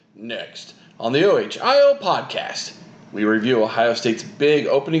Next, on the OHIO podcast, we review Ohio State's big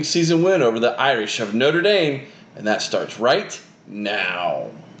opening season win over the Irish of Notre Dame, and that starts right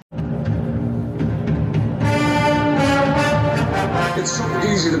now. It's so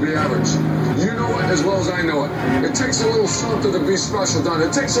easy to be average. You know it as well as I know it. It takes a little something to be special, Don.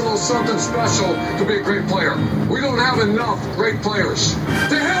 It takes a little something special to be a great player. We don't have enough great players.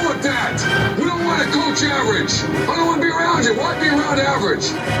 To hell with that! We don't want to coach average. I don't want to be around you. Why be around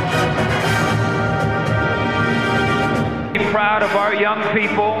average? Proud of our young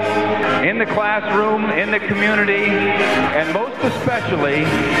people in the classroom, in the community, and most especially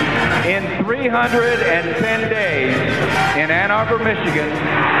in 310 days in Ann Arbor, Michigan,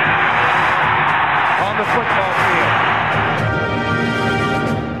 on the football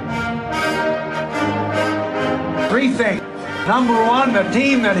field. Three things. Number one, the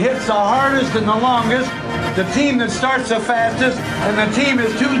team that hits the hardest and the longest, the team that starts the fastest, and the team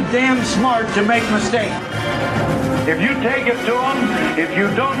is too damn smart to make mistakes. If you take it to them, if you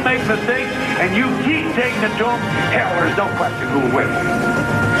don't make mistakes, and you keep taking it to them, hell, there's no question who'll win.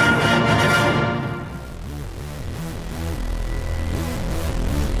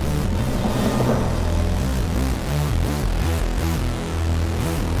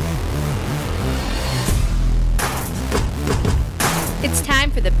 It's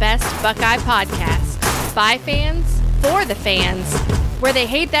time for the best Buckeye podcast. By fans, for the fans, where they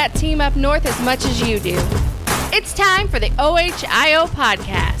hate that team up north as much as you do. It's time for the OHIO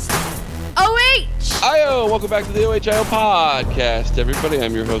podcast. OHIO, welcome back to the OHIO podcast, everybody.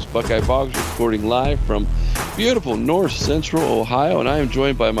 I'm your host, Buckeye Boggs, recording live from beautiful north central Ohio, and I am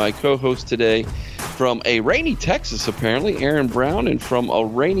joined by my co-host today from a rainy Texas, apparently, Aaron Brown, and from a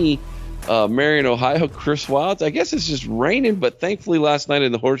rainy Marion, Ohio, Chris Wilds. I guess it's just raining, but thankfully last night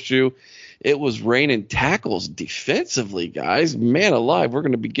in the Horseshoe, it was raining tackles defensively, guys. Man alive, we're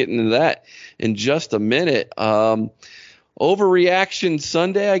going to be getting into that in just a minute. Overreaction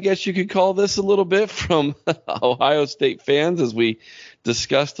Sunday, I guess you could call this a little bit, from Ohio State fans, as we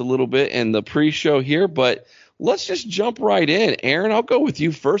discussed a little bit in the pre-show here. But let's just jump right in. Aaron, I'll go with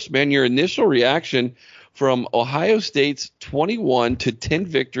you first, man. Your initial reaction from Ohio State's 21-10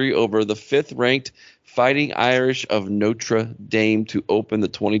 victory over the fifth-ranked Fighting Irish of Notre Dame to open the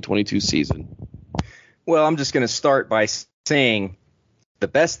 2022 season. Well, I'm just going to start by saying the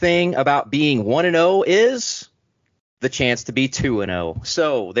best thing about being 1-0 is the chance to be 2-0.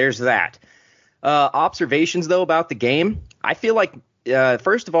 So there's that. Observations, though, about the game. I feel like,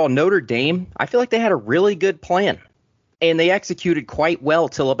 first of all, Notre Dame, I feel like they had a really good plan. And they executed quite well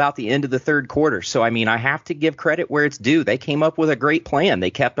till about the end of the third quarter. So, I mean, I have to give credit where it's due. They came up with a great plan.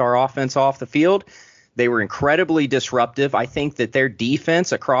 They kept our offense off the field. They were incredibly disruptive. I think that their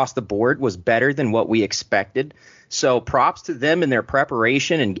defense across the board was better than what we expected. So props to them in their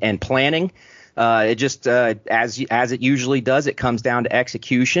preparation and planning. It just, as it usually does, it comes down to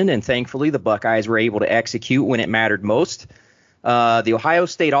execution. And thankfully, the Buckeyes were able to execute when it mattered most. The Ohio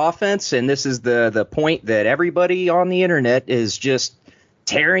State offense, and this is the point that everybody on the internet is just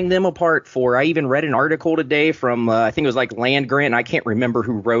tearing them apart for. I even read an article today from, I think it was like Land Grant. I can't remember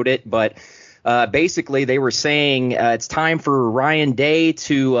who wrote it, but basically they were saying it's time for Ryan Day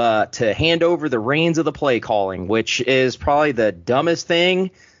to hand over the reins of the play calling, which is probably the dumbest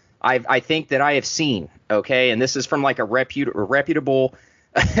thing I think that I have seen. Okay, and this is from like a reputable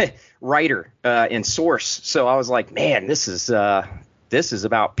writer and source. So I was like, man, this is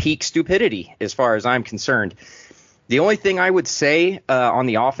about peak stupidity as far as I'm concerned. The only thing I would say on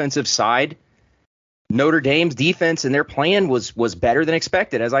the offensive side, Notre Dame's defense and their plan was better than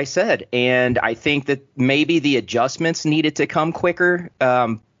expected, as I said. And I think that maybe the adjustments needed to come quicker.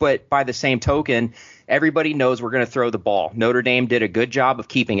 But by the same token, everybody knows we're going to throw the ball. Notre Dame did a good job of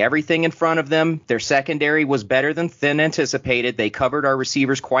keeping everything in front of them. Their secondary was better than anticipated. They covered our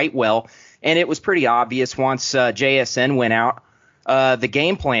receivers quite well. And it was pretty obvious once JSN went out, the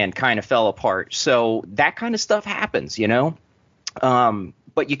game plan kind of fell apart. So that kind of stuff happens, you know.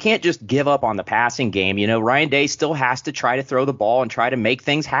 But you can't just give up on the passing game. You know, Ryan Day still has to try to throw the ball and try to make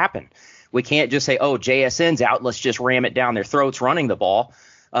things happen. We can't just say, oh, JSN's out, let's just ram it down their throats running the ball,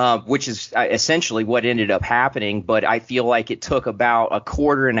 which is essentially what ended up happening. But I feel like it took about a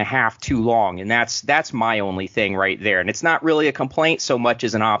quarter and a half too long, and that's my only thing right there. And it's not really a complaint so much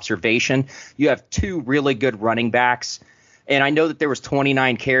as an observation. You have two really good running backs. And I know that there was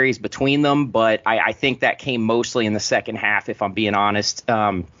 29 carries between them, but I think that came mostly in the second half, if I'm being honest.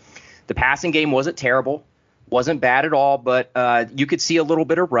 The passing game wasn't terrible, wasn't bad at all, but you could see a little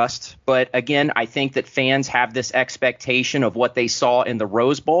bit of rust. But again, I think that fans have this expectation of what they saw in the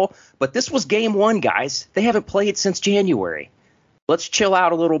Rose Bowl. But this was game one, guys. They haven't played since January. let's chill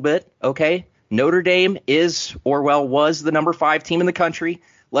out a little bit, okay? Notre Dame was the number 5 team in the country.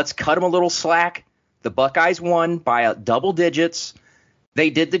 Let's cut them a little slack. The Buckeyes won by double digits. They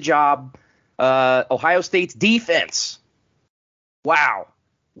did the job. Ohio State's defense. Wow.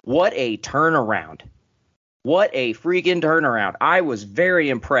 What a turnaround. What a freaking turnaround. I was very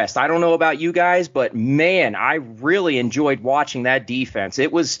impressed. I don't know about you guys, but man, I really enjoyed watching that defense.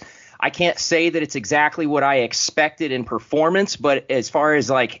 I can't say that it's exactly what I expected in performance, but as far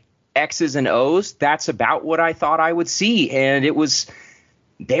as like X's and O's, that's about what I thought I would see. And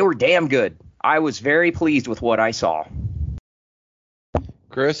they were damn good. I was very pleased with what I saw.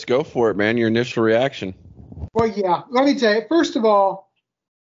 Chris, go for it, man. Your initial reaction. Well, yeah. Let me tell you. First of all,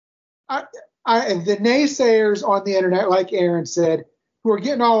 the naysayers on the internet, like Aaron said, who are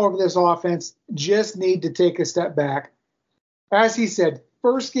getting all over this offense, just need to take a step back. As he said,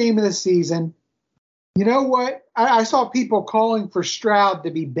 first game of the season. You know what? I saw people calling for Stroud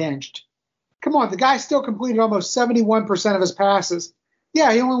to be benched. Come on, the guy still completed almost 71% of his passes.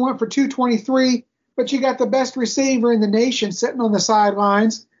 Yeah, he only went for 223, but you got the best receiver in the nation sitting on the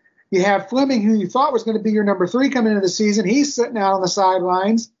sidelines. You have Fleming, who you thought was going to be your number 3 coming into the season. He's sitting out on the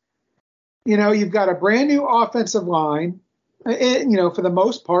sidelines. You know, you've got a brand new offensive line, for the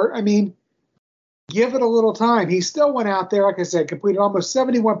most part. I mean, give it a little time. He still went out there, like I said, completed almost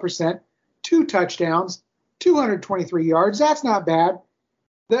 71%, 2 touchdowns, 223 yards. That's not bad.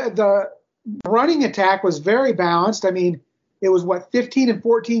 The running attack was very balanced. I mean, it was 15 and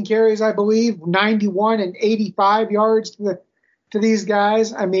 14 carries, I believe, 91 and 85 yards to these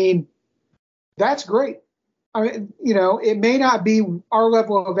guys. I mean, that's great. I mean, it may not be our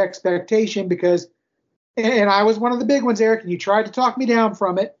level of expectation because, and I was one of the big ones, Eric, and you tried to talk me down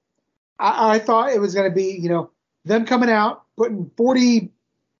from it. I thought it was going to be, them coming out, putting 40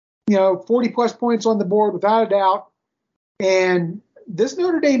 plus points on the board without a doubt. And this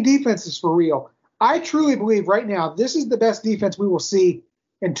Notre Dame defense is for real. I truly believe right now this is the best defense we will see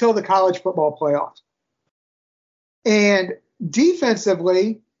until the college football playoffs. And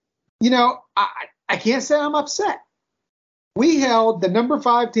defensively, I can't say I'm upset. We held the number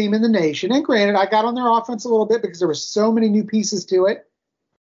 5 team in the nation, and granted, I got on their offense a little bit because there were so many new pieces to it.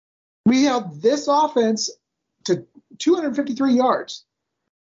 We held this offense to 253 yards.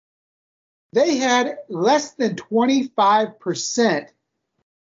 They had less than 25%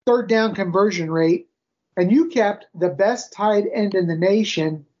 third down conversion rate, and you kept the best tight end in the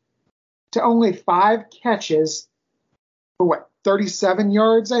nation to only 5 catches for 37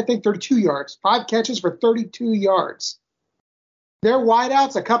 yards, I think, 32 yards. 5 catches for 32 yards. Their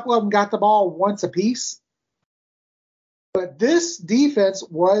wideouts, a couple of them got the ball once apiece. But this defense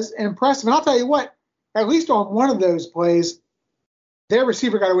was impressive. And I'll tell you what, at least on one of those plays, their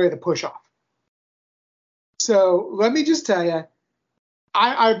receiver got away with a push-off. So let me just tell you,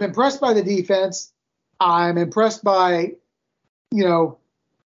 I'm impressed by the defense. I'm impressed by,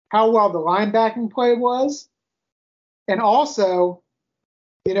 how well the linebacking play was. And also,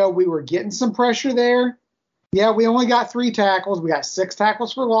 we were getting some pressure there. Yeah, we only got 3 tackles. We got 6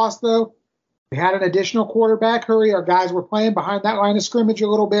 tackles for loss, though. We had an additional quarterback hurry. Our guys were playing behind that line of scrimmage a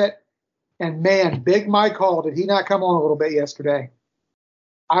little bit. And, man, Big Mike Hall, did he not come on a little bit yesterday?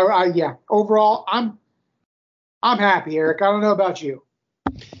 Overall, I'm happy, Eric. I don't know about you.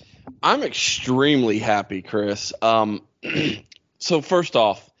 I'm extremely happy, Chris. So first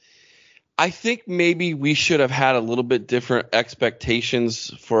off, I think maybe we should have had a little bit different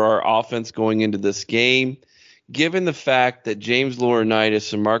expectations for our offense going into this game, given the fact that James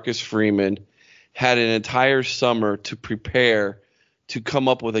Laurinaitis and Marcus Freeman had an entire summer to prepare to come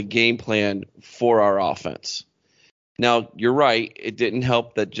up with a game plan for our offense. Now, you're right. It didn't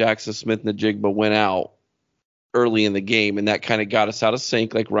help that Jackson Smith-Njigba went out early in the game, and that kind of got us out of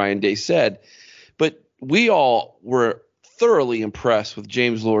sync, like Ryan Day said. But we all were thoroughly impressed with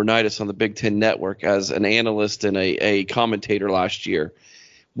James Laurinaitis on the Big Ten Network as an analyst and a commentator last year.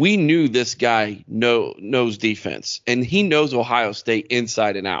 We knew this guy knows defense, and he knows Ohio State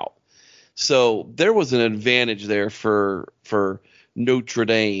inside and out. So there was an advantage there for Notre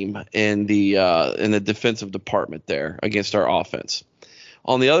Dame in the defensive department there against our offense.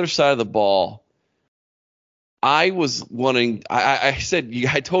 On the other side of the ball, I was wanting – I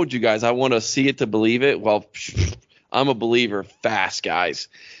told you guys I want to see it to believe it. Well, I'm a believer fast, guys.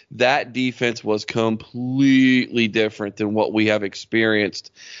 That defense was completely different than what we have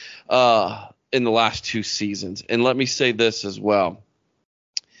experienced in the last 2 seasons. And let me say this as well.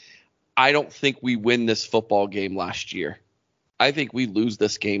 I don't think we win this football game last year. I think we lose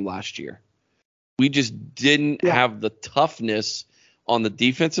this game last year. We just didn't have the toughness on the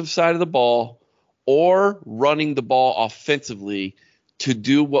defensive side of the ball or running the ball offensively to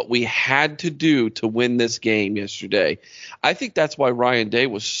do what we had to do to win this game yesterday. I think that's why Ryan Day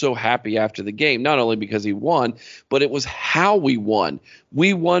was so happy after the game, not only because he won, but it was how we won.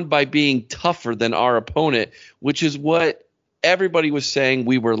 We won by being tougher than our opponent, which is what everybody was saying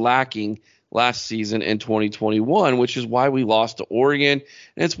we were lacking last season in 2021, which is why we lost to Oregon,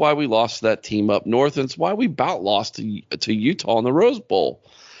 and it's why we lost to that team up north, and it's why we about lost to Utah in the Rose Bowl.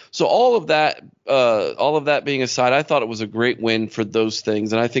 So all of that being aside, I thought it was a great win for those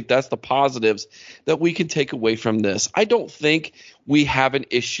things, and I think that's the positives that we can take away from this. I don't think we have an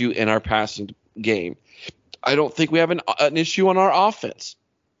issue in our passing game. I don't think we have an issue on our offense.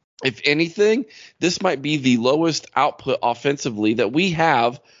 If anything, this might be the lowest output offensively that we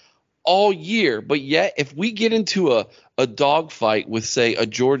have all year. But yet, if we get into a dogfight with, say, a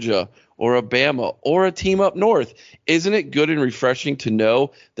Georgia or a Bama or a team up north, isn't it good and refreshing to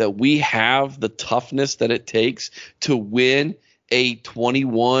know that we have the toughness that it takes to win a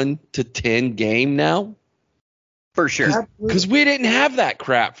 21-10 game now? For sure. Because we didn't have that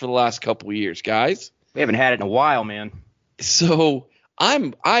crap for the last couple of years, guys. We haven't had it in a while, man. So I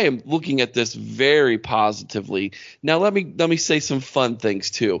am looking at this very positively. Now let me say some fun things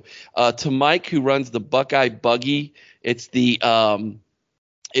too. To Mike, who runs the Buckeye Buggy, it's the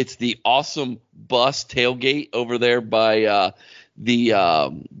awesome bus tailgate over there by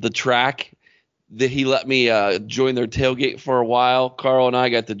the track. That he let me join their tailgate for a while. Carl and I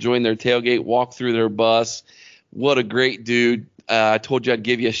got to join their tailgate, walk through their bus. What a great dude. I told you I'd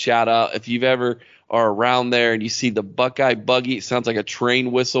give you a shout out. If you've ever are around there and you see the Buckeye Buggy, it sounds like a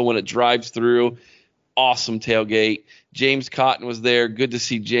train whistle when it drives through. Awesome tailgate. James Cotton was there. Good to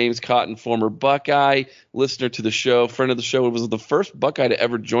see James Cotton, former Buckeye, listener to the show, friend of the show. It was the first Buckeye to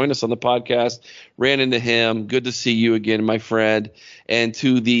ever join us on the podcast. Ran into him. Good to see you again, my friend. And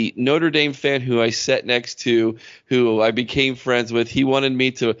to the Notre Dame fan who I sat next to, who I became friends with, he wanted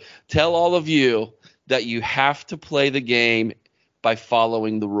me to tell all of you that you have to play the by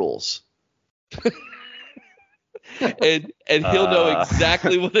following the rules. and he'll know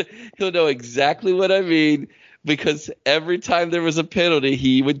exactly what I mean, because every time there was a penalty,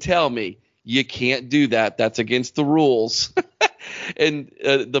 he would tell me, "You can't do that. That's against the rules." And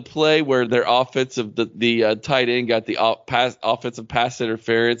the play where their offensive, the tight end got the offensive pass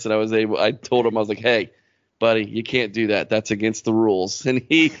interference, and I told him, I was like, "Hey, buddy, you can't do that. That's against the rules." And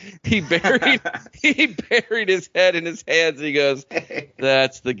he buried his head in his hands. And he goes,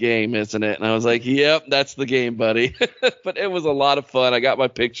 "That's the game, isn't it?" And I was like, "Yep, that's the game, buddy." But it was a lot of fun. I got my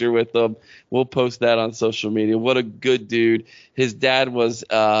picture with him. We'll post that on social media. What a good dude. His dad was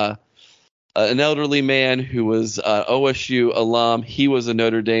an elderly man who was OSU alum. He was a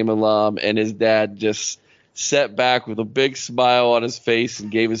Notre Dame alum, and his dad just sat back with a big smile on his face and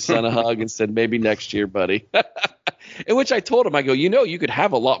gave his son a hug and said, "Maybe next year, buddy." In which I told him, I go, you could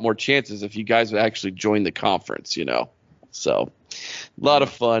have a lot more chances if you guys would actually join the conference, So a lot of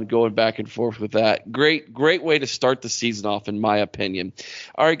fun going back and forth with that. Great way to start the season off, in my opinion.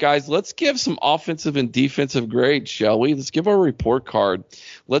 All right, guys, let's give some offensive and defensive grades, shall we? Let's give our report card.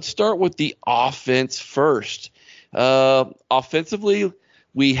 Let's start with the offense first. Offensively,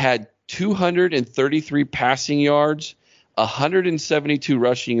 we had 233 passing yards, 172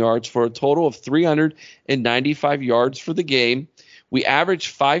 rushing yards for a total of 395 yards for the game. We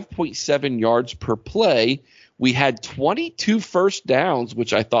averaged 5.7 yards per play. We had 22 first downs,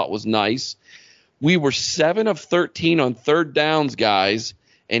 which I thought was nice. We were 7 of 13 on third downs, guys.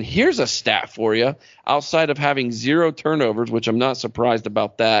 And here's a stat for you. Outside of having 0 turnovers, which I'm not surprised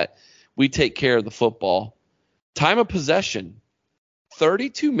about that, we take care of the football. Time of possession,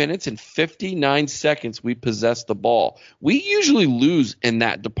 32 minutes and 59 seconds we possessed the ball. We usually lose in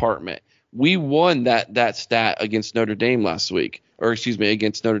that department. We won that stat against Notre Dame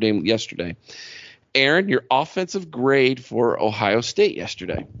against Notre Dame yesterday. Aaron, your offensive grade for Ohio State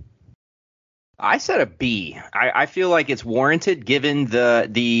yesterday. I said a B. I feel like it's warranted given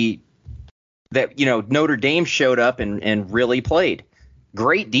that Notre Dame showed up and really played.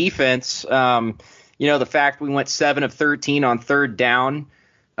 Great defense. The fact we went 7 of 13 on third down,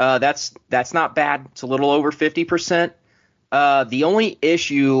 that's not bad. It's a little over 50%. The only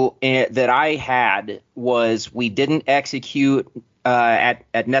issue that I had was we didn't execute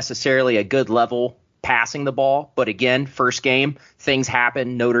at necessarily a good level passing the ball. But again, first game, things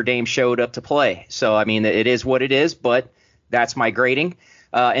happen. Notre Dame showed up to play. So, I mean, it is what it is, but that's my grading.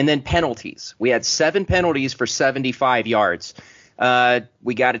 And then penalties. We had 7 penalties for 75 yards.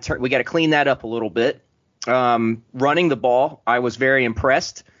 We got to clean that up a little bit. Running the ball, I was very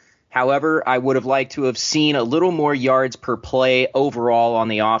impressed. However, I would have liked to have seen a little more yards per play overall on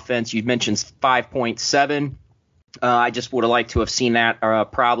the offense. You mentioned 5.7. I just would have liked to have seen that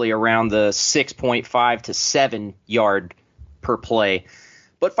probably around the 6.5 to 7 yard per play.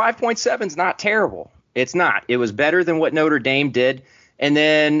 But 5.7 is not terrible. It's not. It was better than what Notre Dame did. And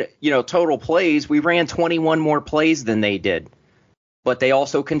then, total plays, we ran 21 more plays than they did. But they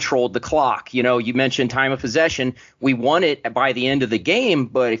also controlled the clock. You mentioned time of possession. We won it by the end of the game,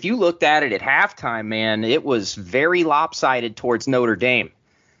 but if you looked at it at halftime, man, it was very lopsided towards Notre Dame.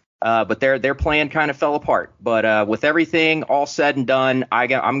 But their plan kind of fell apart. But with everything all said and done, I'm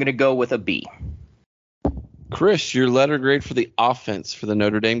going to go with a B. Chris, your letter grade for the offense for the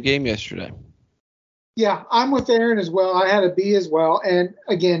Notre Dame game yesterday. Yeah, I'm with Aaron as well. I had a B as well. And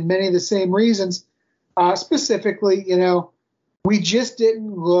again, many of the same reasons. Specifically, we just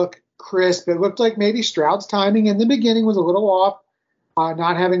didn't look crisp. It looked like maybe Stroud's timing in the beginning was a little off,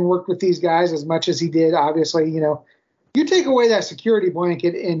 not having worked with these guys as much as he did. Obviously, you take away that security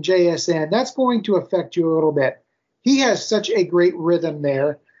blanket in JSN, that's going to affect you a little bit. He has such a great rhythm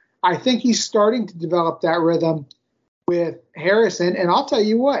there. I think he's starting to develop that rhythm with Harrison. And I'll tell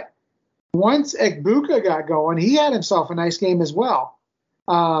you what, once Egbuka got going, he had himself a nice game as well.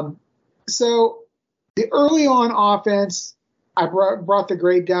 So the early on offense, I brought the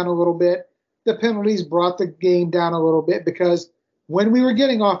grade down a little bit. The penalties brought the game down a little bit because when we were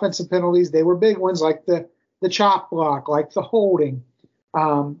getting offensive penalties, they were big ones like the chop block, like the holding.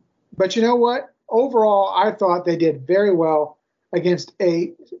 But you know what? Overall, I thought they did very well against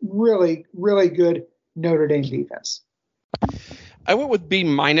a really, really good Notre Dame defense. I went with B-.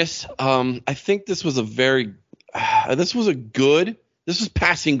 I think this was this was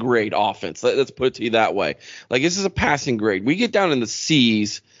passing grade offense. Let's put it to you that way. Like, this is a passing grade. We get down in the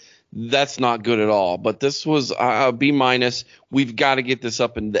C's, that's not good at all. But this was a B-. We've got to get this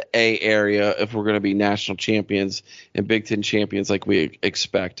up in the A area if we're going to be national champions and Big Ten champions like we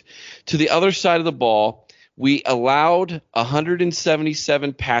expect. To the other side of the ball, we allowed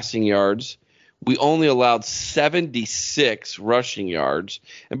 177 passing yards. We only allowed 76 rushing yards.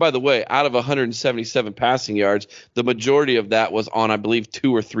 And by the way, out of 177 passing yards, the majority of that was on, I believe,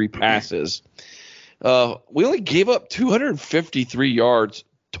 2 or 3 passes. We only gave up 253 yards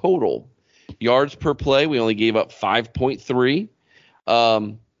total. Yards per play, we only gave up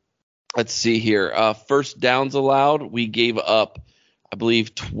 5.3. Let's see here. First downs allowed, we gave up, I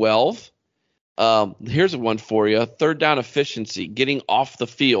believe, 12. Here's one for you. Third down efficiency, getting off the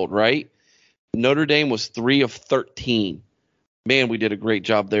field, right? Notre Dame was 3 of 13. Man, we did a great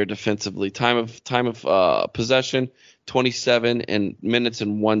job there defensively. Time of possession, 27 minutes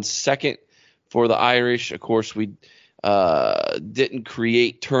and 1 second for the Irish. Of course, we didn't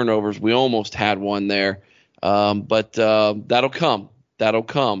create turnovers. We almost had one there, but that'll come.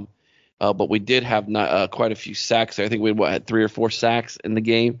 But we did have quite a few sacks. I think we had 3 or 4 sacks in the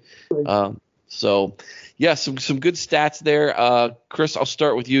game. So, yeah, some good stats there. Chris, I'll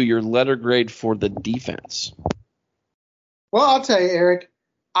start with you. Your letter grade for the defense. Well, I'll tell you, Eric,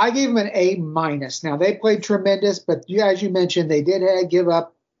 I gave them an A-. Now, they played tremendous, but as you mentioned, they did give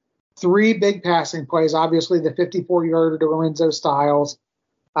up 3 big passing plays. Obviously, the 54-yarder to Lorenzo Styles.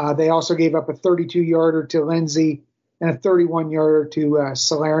 They also gave up a 32-yarder to Lindsey and a 31-yarder to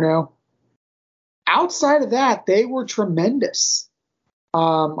Salerno. Outside of that, they were tremendous.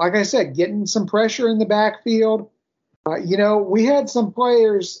 Like I said, getting some pressure in the backfield. We had some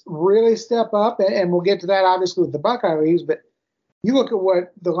players really step up, and we'll get to that obviously with the Buckeye leaves, but you look at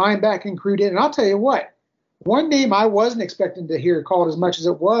what the linebacking crew did, and I'll tell you what, one name I wasn't expecting to hear called as much as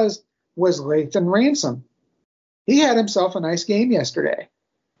it was Lathan Ransom. He had himself a nice game yesterday.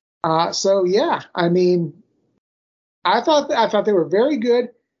 So yeah, I mean, I thought they were very good.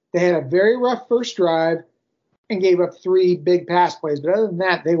 They had a very rough first drive and gave up 3 big pass plays. But other than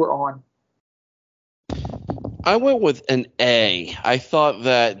that, they were on. I went with an A. I thought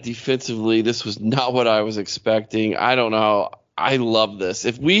that defensively this was not what I was expecting. I don't know. I love this.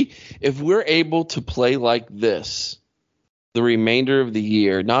 If we're able to play like this the remainder of the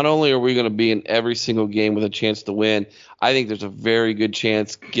year, not only are we going to be in every single game with a chance to win, I think there's a very good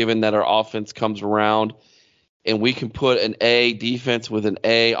chance, given that our offense comes around, and we can put an A defense with an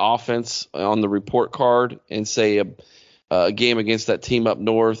A offense on the report card and say a game against that team up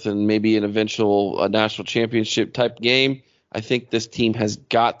north and maybe an eventual national championship type game. I think this team has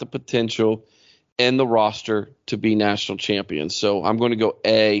got the potential and the roster to be national champions. So I'm going to go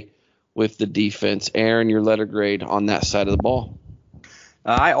A with the defense. Aaron, your letter grade on that side of the ball.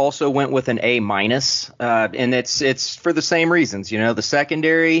 I also went with an A-, and it's for the same reasons. The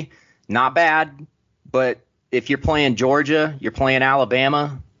secondary, not bad, but if you're playing Georgia, you're playing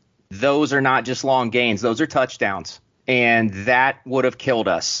Alabama, those are not just long gains. Those are touchdowns. And that would have killed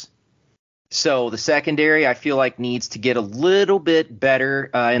us. So the secondary, I feel like, needs to get a little bit better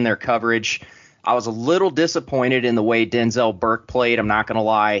in their coverage. I was a little disappointed in the way Denzel Burke played. I'm not going to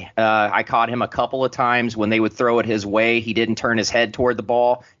lie. I caught him a couple of times when they would throw it his way. He didn't turn his head toward the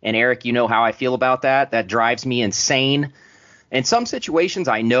ball. And, Eric, you know how I feel about that. That drives me insane. In some situations,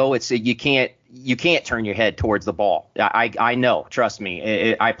 I know you can't turn your head towards the ball. I know. Trust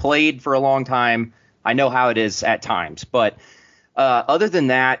me. I played for a long time. I know how it is at times. But other than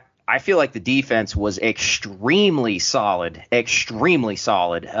that, I feel like the defense was extremely solid, extremely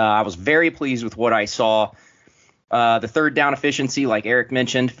solid. I was very pleased with what I saw. The third down efficiency, like Eric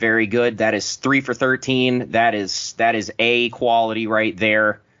mentioned, very good. That is 3 for 13. That is A quality right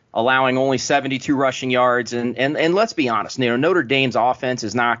there, allowing only 72 rushing yards. And let's be honest, Notre Dame's offense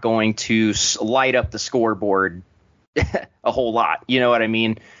is not going to light up the scoreboard a whole lot. You know what I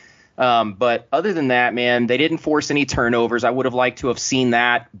mean? But other than that, man, they didn't force any turnovers. I would have liked to have seen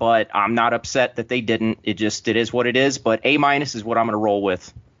that, but I'm not upset that they didn't. It is what it is. But A- is what I'm going to roll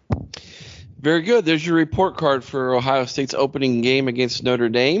with. Very good. There's your report card for Ohio State's opening game against Notre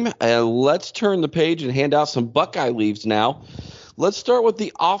Dame. Let's turn the page and hand out some Buckeye leaves now. Let's start with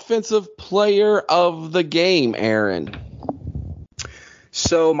the offensive player of the game, Aaron.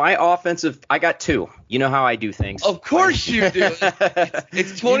 So I got two. You know how I do things. Of course you do.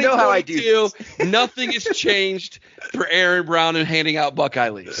 It's 2022. You know how I do. Nothing has changed for Aaron Brown in handing out Buckeye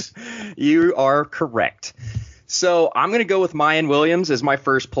leaves. You are correct. So I'm going to go with Mayan Williams as my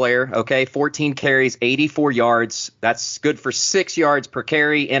first player. Okay, 14 carries, 84 yards. That's good for 6 yards per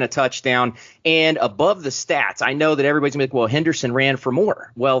carry and a touchdown. And above the stats, I know that everybody's going to be like, well, Henderson ran for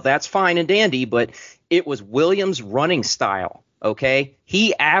more. Well, that's fine and dandy, but it was Williams' running style. Okay,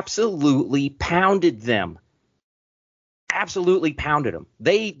 he absolutely pounded them. Absolutely pounded them.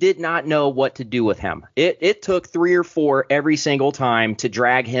 They did not know what to do with him. It took 3 or 4 every single time to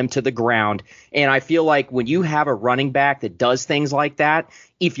drag him to the ground. And I feel like when you have a running back that does things like that,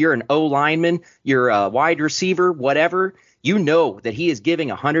 if you're an O lineman, you're a wide receiver, whatever, you know that he is giving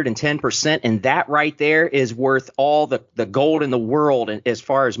 110%. And that right there is worth all the gold in the world as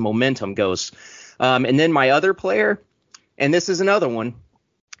far as momentum goes. And then my other player. And this is another one.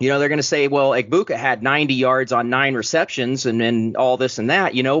 They're going to say, well, Egbuka had 90 yards on 9 receptions and all this and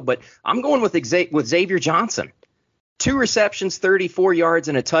that, but I'm going with Xavier Johnson. 2 receptions, 34 yards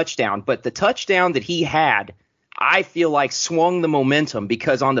and a touchdown. But the touchdown that he had, I feel like swung the momentum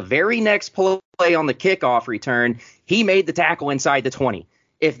because on the very next play on the kickoff return, he made the tackle inside the 20.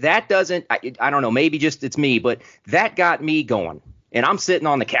 If that doesn't, I don't know, maybe just it's me, but that got me going. And I'm sitting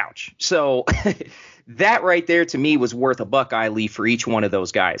on the couch. So that right there to me was worth a Buckeye leaf for each one of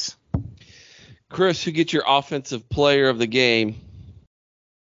those guys. Chris, who gets your offensive player of the game?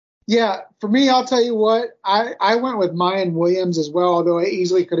 Yeah, for me, I'll tell you what, I went with Mayan Williams as well, although I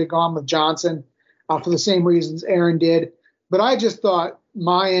easily could have gone with Johnson for the same reasons Aaron did. But I just thought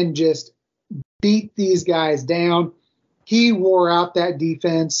Mayan just beat these guys down. He wore out that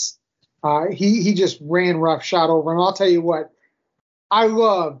defense. He just ran roughshod over. And I'll tell you what, I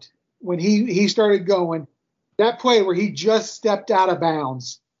loved when he started going, that play where he just stepped out of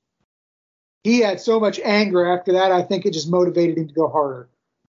bounds. He had so much anger after that, I think it just motivated him to go harder.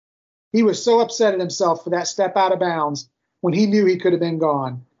 He was so upset at himself for that step out of bounds when he knew he could have been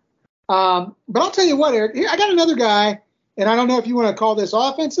gone. But I'll tell you what, Eric, I got another guy, and I don't know if you want to call this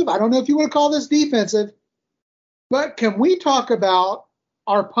offensive. I don't know if you want to call this defensive. But can we talk about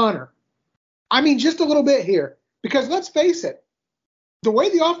our punter? I mean, just a little bit here. Because let's face it, the way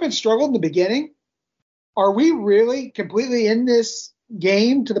the offense struggled in the beginning, are we really completely in this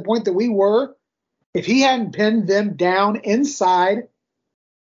game to the point that we were if he hadn't pinned them down inside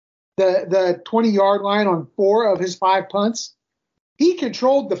the 20-yard line on 4 of his 5 punts? He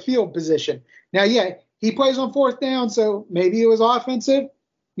controlled the field position. Now, yeah, he plays on 4th down, so maybe it was offensive,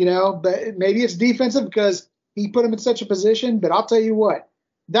 but maybe it's defensive because he put him in such a position. But I'll tell you what,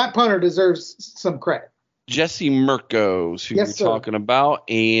 that punter deserves some credit. Jesse Mirkos, who you're talking about.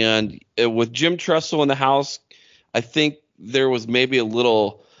 And with Jim Tressel in the house, I think there was maybe a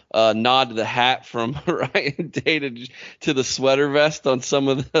little nod to the hat from Ryan Day to the sweater vest on some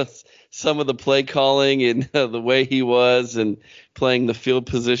of the play calling and the way he was and playing the field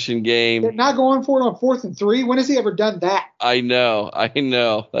position game. They're not going for it on 4th and 3. When has he ever done that? I know.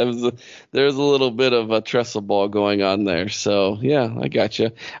 There's a little bit of a trestle ball going on there. So yeah, I got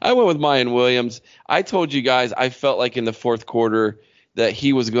you. I went with Mayan Williams. I told you guys I felt like in the 4th quarter that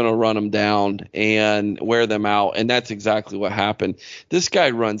he was going to run them down and wear them out, and that's exactly what happened. This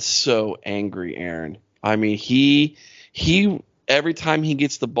guy runs so angry, Aaron. I mean, he every time he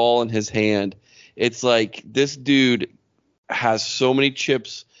gets the ball in his hand, it's like this dude has so many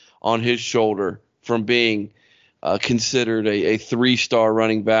chips on his shoulder from being considered a 3-star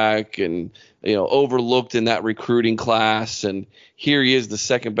running back and, overlooked in that recruiting class. And here he is, the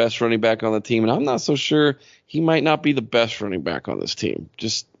second best running back on the team. And I'm not so sure he might not be the best running back on this team.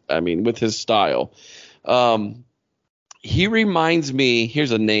 With his style. He reminds me,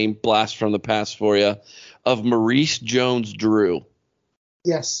 here's a name blast from the past for you, of Maurice Jones-Drew.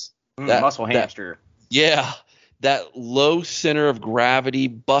 Yes. Muscle hamster. That low center of gravity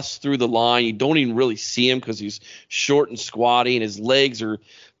busts through the line. You don't even really see him because he's short and squatty, and his legs are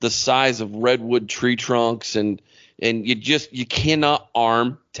the size of redwood tree trunks, and you cannot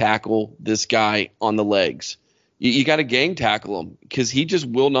arm tackle this guy on the legs. You got to gang tackle him because he just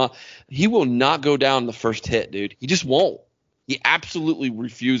will not. He will not go down the first hit, dude. He just won't. He absolutely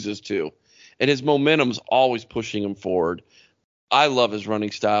refuses to, and his momentum's always pushing him forward. I love his running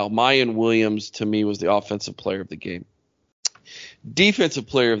style. Mayan Williams, to me, was the offensive player of the game. Defensive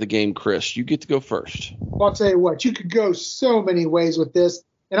player of the game, Chris, you get to go first. Well, I'll tell you what, you could go so many ways with this,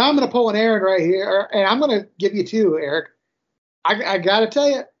 and I'm going to pull an Aaron right here, and I'm going to give you two, Eric. I got to tell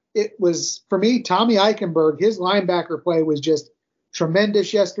you, it was, for me, Tommy Eichenberg. His linebacker play was just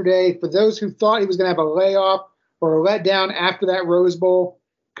tremendous yesterday. For those who thought he was going to have a layoff or a letdown after that Rose Bowl,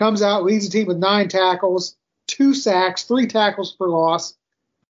 comes out, leads the team with 9 tackles, 2 sacks, 3 tackles for loss.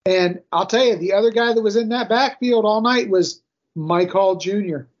 And I'll tell you, the other guy that was in that backfield all night was Mike Hall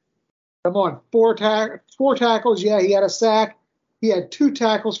Jr. Come on, 4 tackles. Yeah, he had a sack. He had 2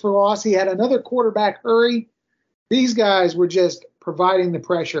 tackles for loss. He had another quarterback hurry. These guys were just providing the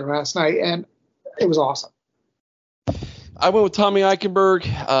pressure last night, and it was awesome. I went with Tommy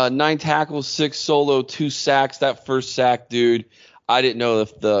Eichenberg, 9 tackles, 6 solo, 2 sacks. That first sack, dude, I didn't know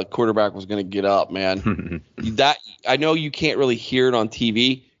if the quarterback was going to get up, man. That I know you can't really hear it on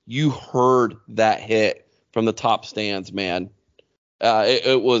TV. You heard that hit from the top stands, man.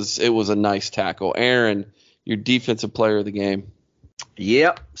 It was a nice tackle. Aaron, your defensive player of the game.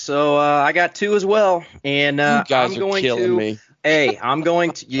 Yep. So I got 2 as well, and you guys I'm are going killing to. Me. Hey, I'm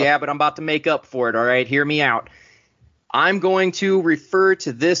going to. Yeah, but I'm about to make up for it. All right, hear me out. I'm going to refer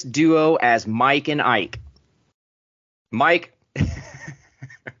to this duo as Mike and Ike. Mike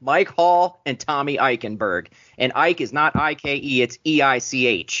Hall and Tommy Eichenberg. And Ike is not I-K-E, it's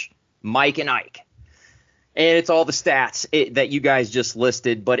E-I-C-H. Mike and Ike. And it's all the stats that you guys just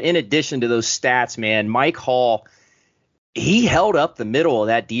listed. But in addition to those stats, man, Mike Hall, he held up the middle of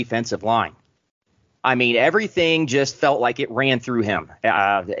that defensive line. I mean, everything just felt like it ran through him.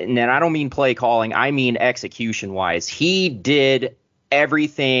 And I don't mean play calling. I mean execution-wise. He did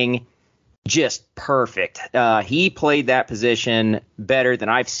everything just perfect. He played that position better than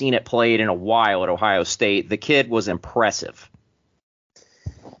I've seen it played in a while at Ohio State. The kid was impressive.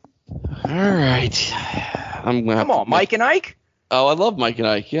 All right. Come on, Mike and Ike? Oh, I love Mike and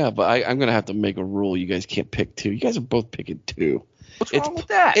Ike, yeah, but I'm going to have to make a rule. You guys can't pick 2. You guys are both picking 2. What's wrong with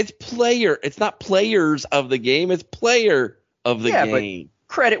that? It's player. It's not players of the game. It's player of the game.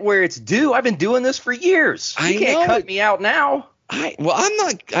 But credit where it's due. I've been doing this for years. You can't cut me out now. I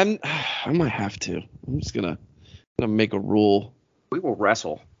might have to. I'm just gonna make a rule. We will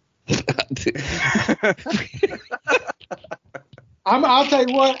wrestle. I'll tell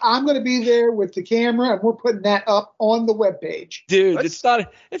you what. I'm going to be there with the camera, and we're putting that up on the webpage. Dude, it's not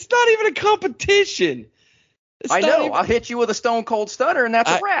even a competition. I know. I'll hit you with a stone cold stunner, and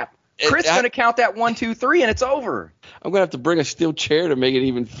that's a wrap. Chris is going to count that 1, 2, 3, and it's over. I'm going to have to bring a steel chair to make it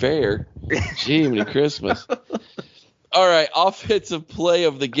even fair. Jiminy Christmas. All right, offensive play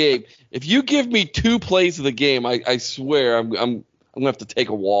of the game. If you give me 2 plays of the game, I swear I'm going to have to take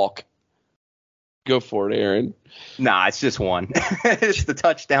a walk. Go for it, Aaron. Nah, it's just one. It's the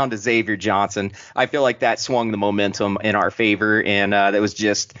touchdown to Xavier Johnson. I feel like that swung the momentum in our favor, and that was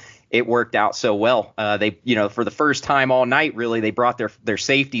just – it worked out so well. They, for the first time all night, really, they brought their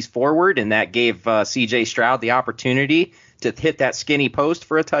safeties forward, and that gave C.J. Stroud the opportunity to hit that skinny post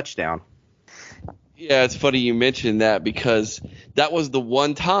for a touchdown. Yeah, it's funny you mentioned that because that was the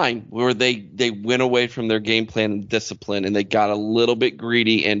one time where they went away from their game plan and discipline, and they got a little bit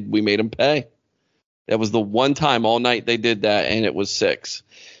greedy, and we made them pay. That was the one time all night they did that, and it was 6.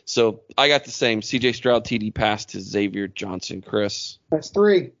 So I got the same. C.J. Stroud TD pass to Xavier Johnson. Chris? That's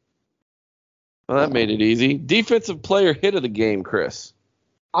 3. Well, that made it easy. Defensive player hit of the game, Chris.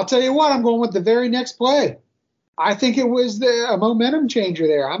 I'll tell you what, I'm going with the very next play. I think it was a momentum changer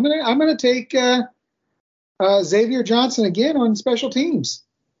there. I'm gonna take Xavier Johnson again on special teams.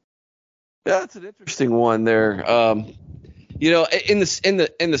 Yeah, that's an interesting one there. In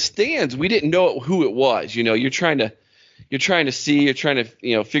the stands, we didn't know who it was. You're trying to you're trying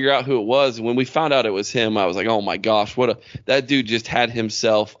to figure out who it was. And when we found out it was him, I was like, oh my gosh, that dude just had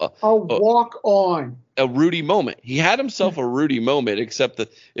himself a walk on. A Rudy moment. He had himself a Rudy moment, except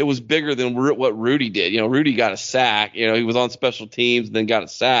that it was bigger than what Rudy did. Rudy got a sack. He was on special teams, then got a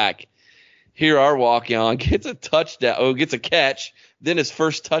sack. Here our walk-on gets a touchdown, gets a catch, then his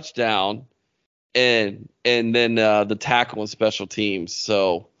first touchdown, and then the tackle on special teams.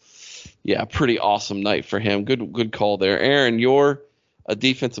 So, yeah, pretty awesome night for him. Good call there. Aaron, you're a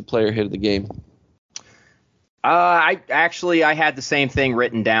defensive player hit of the game. I had the same thing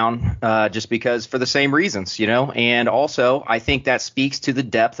written down just because for the same reasons, and also I think that speaks to the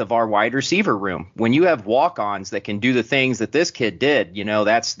depth of our wide receiver room. When you have walk-ons that can do the things that this kid did,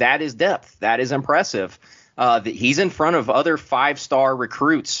 that is depth. That is impressive. He's in front of other 5-star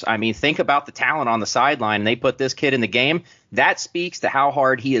recruits. I mean, think about the talent on the sideline. They put this kid in the game. That speaks to how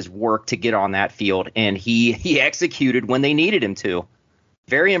hard he has worked to get on that field, and he executed when they needed him to.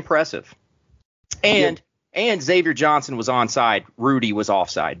 Very impressive. And Xavier Johnson was onside. Rudy was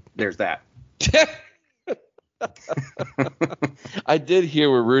offside. There's that. I did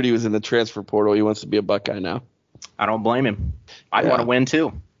hear where Rudy was in the transfer portal. He wants to be a Buckeye now. I don't blame him. I want to win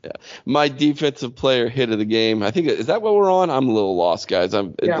too. Yeah. My defensive player hit of the game. I think, is that what we're on? I'm a little lost, guys.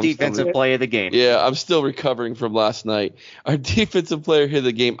 Defensive play of the game. Yeah, I'm still recovering from last night. Our defensive player hit of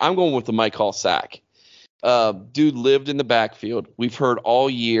the game. I'm going with the Mike Hall sack. Dude lived in the backfield. We've heard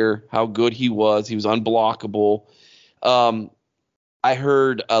all year how good he was. He was unblockable. I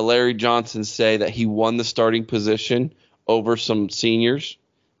heard Larry Johnson say that he won the starting position over some seniors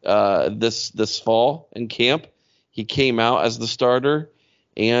this fall in camp. He came out as the starter,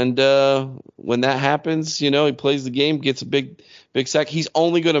 and when that happens, he plays the game, gets a big sack. He's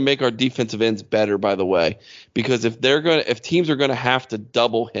only going to make our defensive ends better, by the way, because if teams are going to have to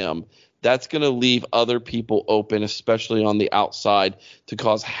double him, that's going to leave other people open, especially on the outside, to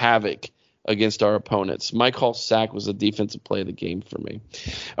cause havoc against our opponents. Mike Hall's sack was a defensive play of the game for me.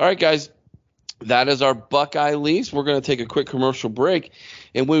 All right, guys, that is our Buckeye Leafs. We're going to take a quick commercial break.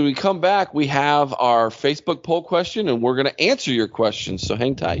 And when we come back, we have our Facebook poll question, and we're going to answer your questions. So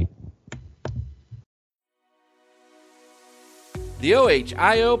hang tight. The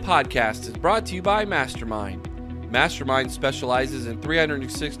OHIO podcast is brought to you by Mastermind. Mastermind specializes in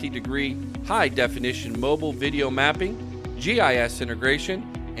 360-degree high-definition mobile video mapping, GIS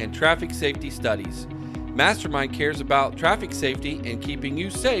integration, and traffic safety studies. Mastermind cares about traffic safety and keeping you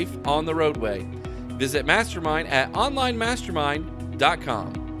safe on the roadway. Visit Mastermind at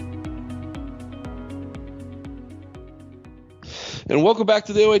onlinemastermind.com. And welcome back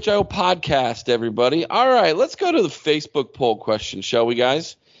to the OHIO podcast, everybody. All right, let's go to the Facebook poll question, shall we,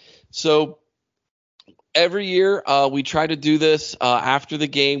 guys? So every year we try to do this after the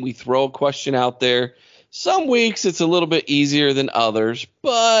game. We throw a question out there. Some weeks it's a little bit easier than others,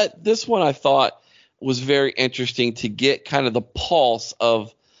 but this one I thought was very interesting to get kind of the pulse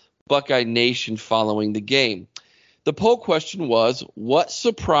of Buckeye Nation following the game. The poll question was, what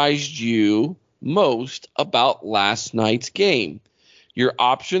surprised you most about last night's game? Your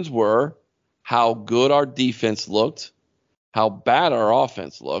options were how good our defense looked, how bad our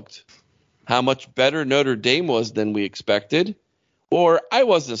offense looked, how much better Notre Dame was than we expected, or I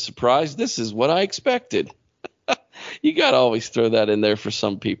wasn't surprised, this is what I expected. You got to always throw that in there for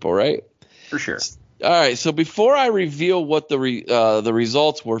some people, right? For sure. All right, so before I reveal what the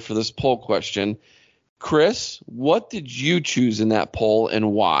results were for this poll question, Chris, what did you choose in that poll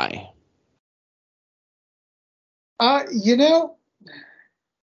and why?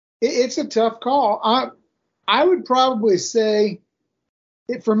 It's a tough call. I would probably say,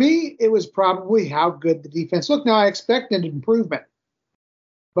 for me, it was probably how good the defense looked. Now, I expected improvement,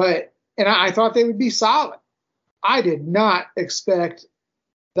 and I thought they would be solid. I did not expect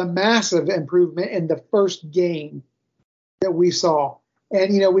the massive improvement in the first game that we saw.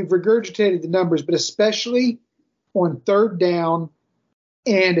 And, we've regurgitated the numbers, but especially on third down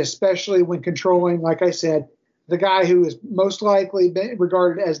and especially when controlling, like I said, the guy who is most likely been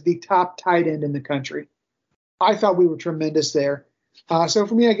regarded as the top tight end in the country. I thought we were tremendous there. So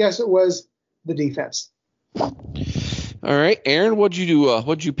for me, I guess it was the defense. All right, Aaron, what'd you do?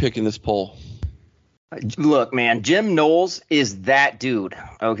 What'd you pick in this poll? Look, man, Jim Knowles is that dude.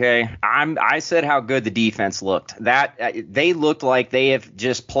 Okay, I said how good the defense looked. They looked like they have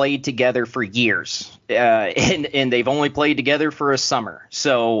just played together for years, and they've only played together for a summer.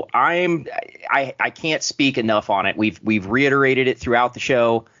 So I can't speak enough on it. We've reiterated it throughout the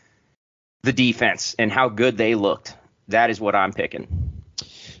show. The defense and how good they looked. That is what I'm picking.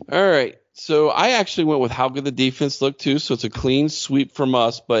 All right, so I actually went with how good the defense looked too. So it's a clean sweep from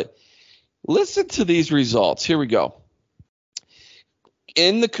us, but listen to these results. Here we go.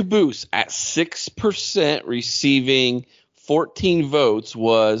 in the caboose at 6%, receiving 14 votes,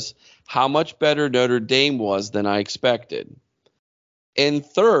 was how much better Notre Dame was than I expected. In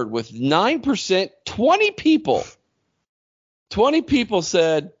third, with 9%, 20 people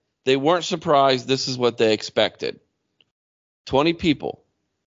said they weren't surprised. This is what they expected. 20 people.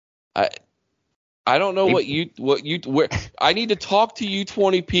 I don't know where I need to talk to you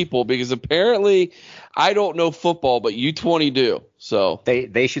 20 people, because apparently I don't know football, but you 20 do. So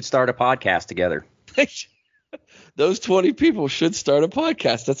they should start a podcast together. Those 20 people should start a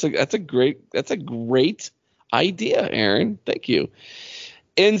podcast. That's a great idea, Aaron. Thank you.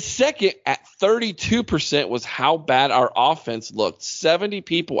 In second, at 32%, was how bad our offense looked. 70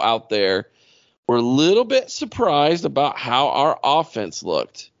 people out there were a little bit surprised about how our offense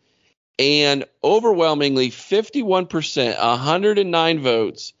looked. And overwhelmingly, 51%, 109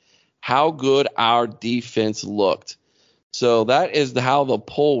 votes, how good our defense looked. So that is how the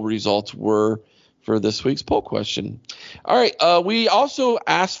poll results were for this week's poll question. All right, we also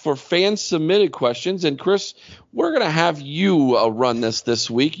asked for fan-submitted questions, and Chris, we're going to have you run this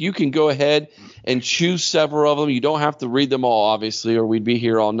week. You can go ahead and choose several of them. You don't have to read them all, obviously, or we'd be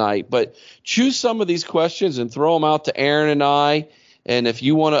here all night. But choose some of these questions and throw them out to Aaron and I. And if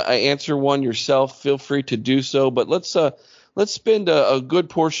you want to answer one yourself, feel free to do so. But let's spend a good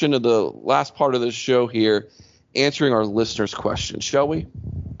portion of the last part of this show here answering our listeners' questions, shall we?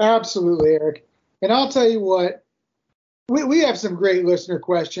 Absolutely, Eric. And I'll tell you what, we have some great listener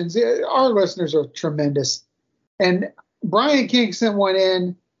questions. Our listeners are tremendous. And Brian King sent one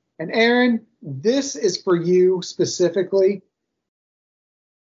in. And Aaron, this is for you specifically.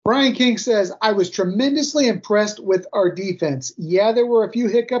 Brian King says, I was tremendously impressed with our defense. Yeah, there were a few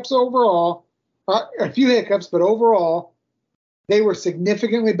hiccups, but overall, they were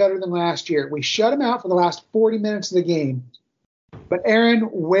significantly better than last year. We shut them out for the last 40 minutes of the game. But Aaron,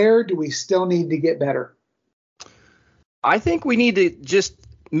 where do we still need to get better? I think we need to just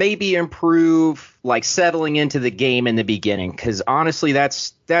maybe improve, like settling into the game in the beginning, because honestly,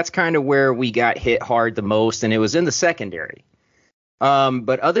 that's kind of where we got hit hard the most, and it was in the secondary.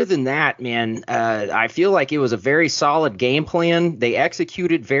 But other than that, man, I feel like it was a very solid game plan. They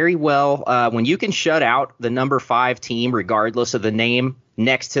executed very well. When you can shut out the number 5 team, regardless of the name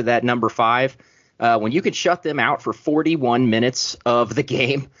next to that number 5, when you can shut them out for 41 minutes of the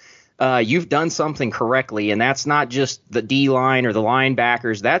game, you've done something correctly. And that's not just the D-line or the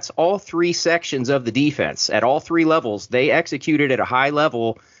linebackers. That's all 3 sections of the defense at all 3 levels. They executed at a high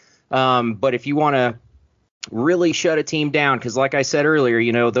level. But if you want to really shut a team down, because like I said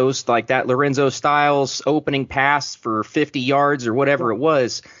earlier, those like that Lorenzo Styles opening pass for 50 yards or whatever it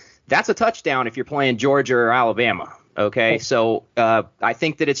was, that's a touchdown if you're playing Georgia or Alabama. Okay, so I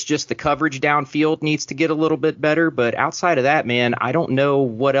think that it's just the coverage downfield needs to get a little bit better. But outside of that, man, I don't know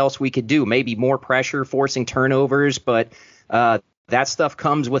what else we could do. Maybe more pressure, forcing turnovers, but that stuff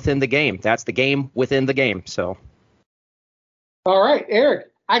comes within the game. That's the game within the game. So, all right,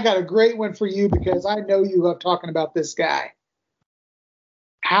 Eric, I got a great one for you because I know you love talking about this guy.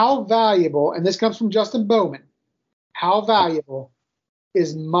 How valuable, and this comes from Justin Bowman, how valuable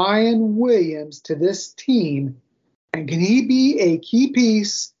is Mayan Williams to this team? And can he be a key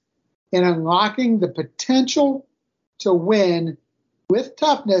piece in unlocking the potential to win with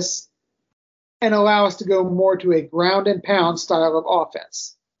toughness and allow us to go more to a ground and pound style of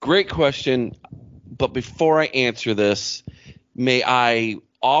offense? Great question. But before I answer this, may I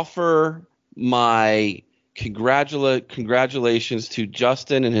offer my congratulations to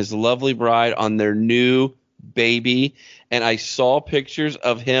Justin and his lovely bride on their new baby. And I saw pictures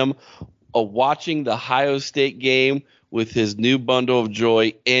of him watching the Ohio State game with his new bundle of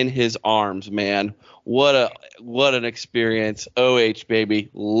joy in his arms, man. What an experience. OH, baby.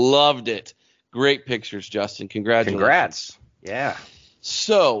 Loved it. Great pictures, Justin. Congratulations. Congrats. Yeah.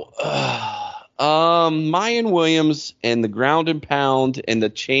 So, Mayan Williams and the ground and pound and the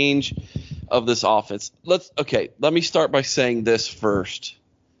change of this offense. Let me start by saying this first.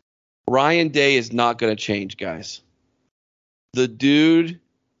 Ryan Day is not going to change, guys. The dude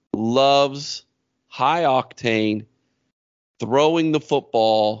loves high octane, throwing the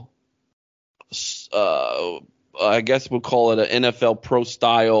football. I guess we'll call it an NFL pro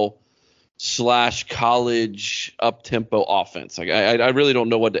style / college up tempo offense. Like I really don't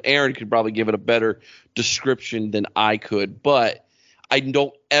know Aaron could probably give it a better description than I could, but I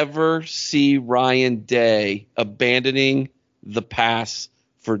don't ever see Ryan Day abandoning the pass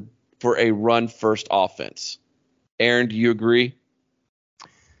for a run first offense. Aaron, do you agree?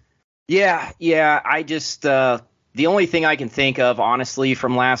 Yeah. I just the only thing I can think of, honestly,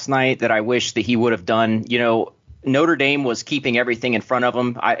 from last night that I wish that he would have done, Notre Dame was keeping everything in front of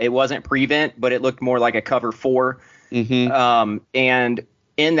them. It wasn't prevent, but it looked more like a cover 4. And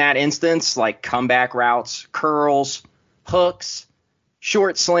in that instance, like comeback routes, curls, hooks,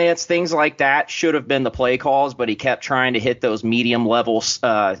 short slants, things like that should have been the play calls, but he kept trying to hit those medium levels,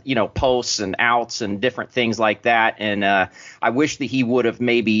 posts and outs and different things like that. And I wish that he would have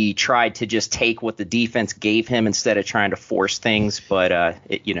maybe tried to just take what the defense gave him instead of trying to force things. But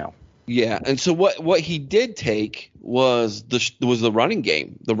Yeah, and so what he did take was the running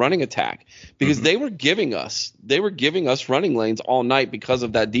game, the running attack, because they were giving us running lanes all night because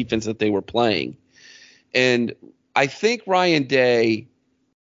of that defense that they were playing. And I think Ryan Day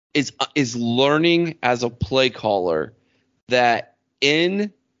is learning as a play caller that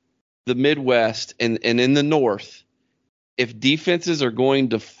in the Midwest and in the North, if defenses are going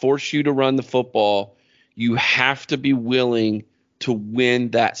to force you to run the football, you have to be willing to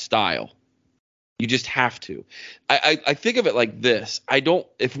win that style. You just have to. I think of it like this.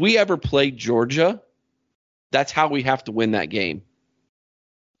 If we ever play Georgia, that's how we have to win that game.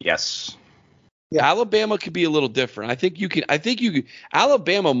 Yes. Yeah. Alabama could be a little different. I think you can.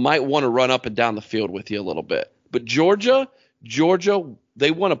 Alabama might want to run up and down the field with you a little bit, but Georgia,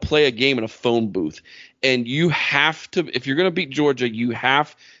 they want to play a game in a phone booth, and you have to. If you're going to beat Georgia, you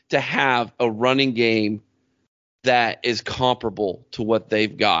have to have a running game that is comparable to what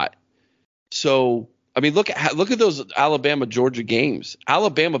they've got. So, I mean, look at those Alabama Georgia games.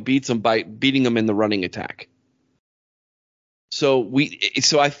 Alabama beats them by beating them in the running attack. So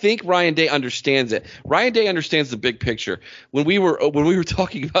I think Ryan Day understands it. Ryan Day understands the big picture. When we were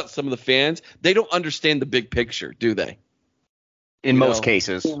talking about some of the fans, they don't understand the big picture, do they? In most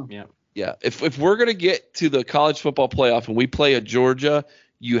cases. Yeah. If we're going to get to the college football playoff and we play a Georgia,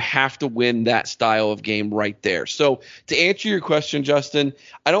 you have to win that style of game right there. So to answer your question, Justin,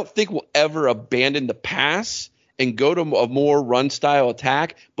 I don't think we'll ever abandon the pass and go to a more run style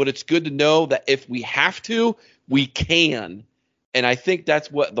attack, but it's good to know that if we have to, we can. And I think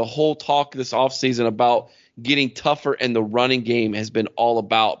that's what the whole talk this offseason about getting tougher in the running game has been all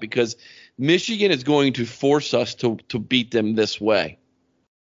about, because Michigan is going to force us to beat them this way.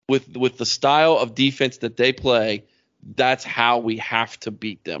 With the style of defense that they play, that's how we have to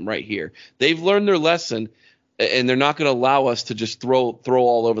beat them right here. They've learned their lesson, and they're not going to allow us to just throw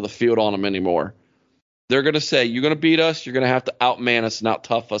all over the field on them anymore. They're going to say, you're going to beat us, you're going to have to outman us and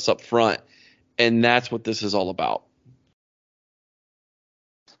out-tough us up front, and that's what this is all about.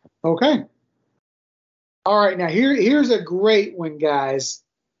 Okay. All right, now here's a great one, guys.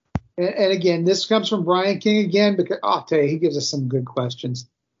 And again, this comes from Brian King again, because I'll tell you, he gives us some good questions.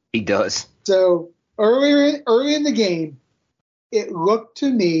 He does. So early in the game, it looked to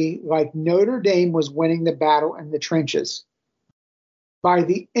me like Notre Dame was winning the battle in the trenches. By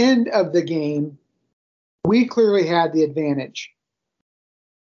the end of the game, we clearly had the advantage.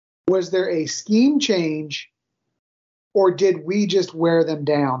 Was there a scheme change, or did we just wear them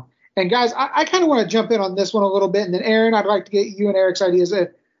down? And guys, I kind of want to jump in on this one a little bit, and then Aaron, I'd like to get you and Eric's ideas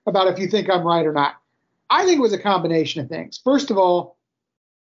about if you think I'm right or not. I think it was a combination of things. First of all,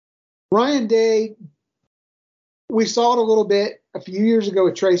 Ryan Day, we saw it a little bit a few years ago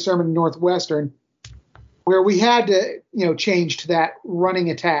with Trey Sermon in Northwestern, where we had to, change to that running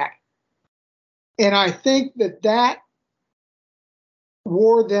attack. And I think that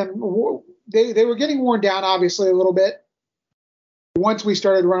wore them. They were getting worn down, obviously, a little bit once we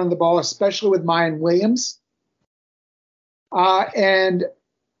started running the ball, especially with Mayan Williams. And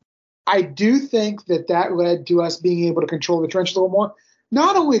I do think that led to us being able to control the trenches a little more.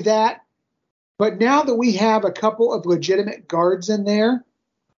 Not only that, but now that we have a couple of legitimate guards in there,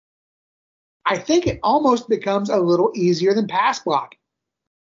 I think it almost becomes a little easier than pass blocking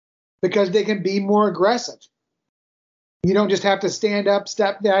because they can be more aggressive. You don't just have to stand up,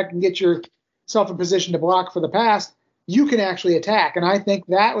 step back, and get yourself in position to block for the pass. You can actually attack. And I think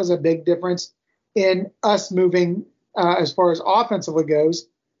that was a big difference in us moving as far as offensively goes.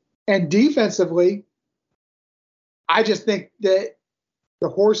 And defensively, I just think that the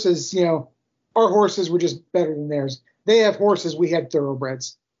horses, our horses were just better than theirs. They have horses. We had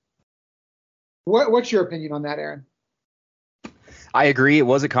thoroughbreds. What's your opinion on that, Aaron? I agree. It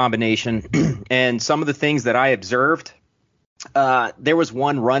was a combination. And some of the things that I observed, there was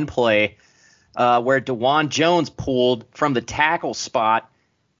one run play where DeJuan Jones pulled from the tackle spot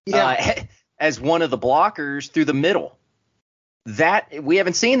as one of the blockers through the middle. That we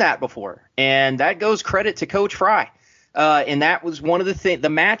haven't seen that before, and that goes credit to Coach Fry. And that was one of the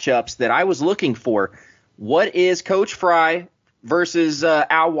matchups that I was looking for. What is Coach Fry versus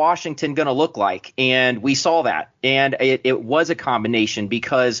Al Washington going to look like? And we saw that, and it was a combination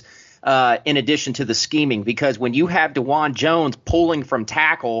because in addition to the scheming, because when you have DeJuan Jones pulling from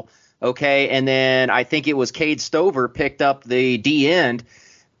tackle, okay, and then I think it was Cade Stover picked up the D end.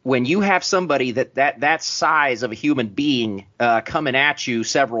 When you have somebody that size of a human being coming at you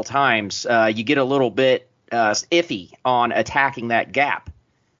several times, you get a little bit iffy on attacking that gap.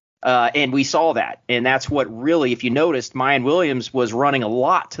 And we saw that. And that's what really, if you noticed, Mayan Williams was running a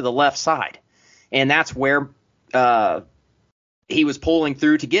lot to the left side. And that's where he was pulling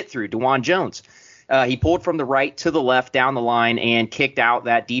through to get through DeJuan Jones. He pulled from the right to the left down the line and kicked out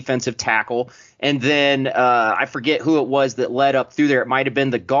that defensive tackle. And then I forget who it was that led up through there. It might have been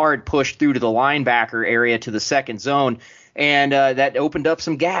the guard pushed through to the linebacker area to the second zone. And that opened up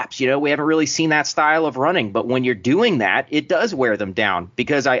some gaps. You know, we haven't really seen that style of running. But when you're doing that, it does wear them down.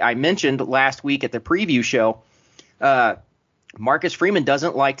 Because I mentioned last week at the preview show, Marcus Freeman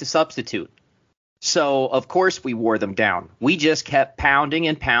doesn't like to substitute. So, of course, we wore them down. We just kept pounding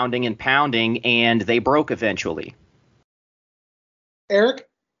and pounding and pounding, and they broke eventually. Eric?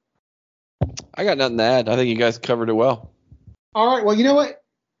 I got nothing to add. I think you guys covered it well. All right. Well, you know what?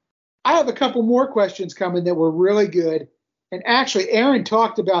 I have a couple more questions coming that were really good. And actually, Aaron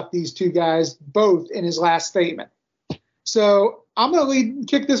talked about these two guys both in his last statement. So I'm going to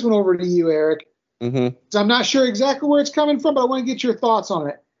kick this one over to you, Eric. Mm-hmm. So I'm not sure exactly where it's coming from, but I want to get your thoughts on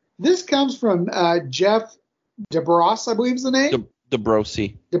it. This comes from Jeff DeBros, I believe is the name.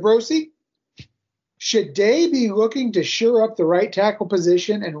 DeBrosi. DeBrosi. Should Day be looking to shore up the right tackle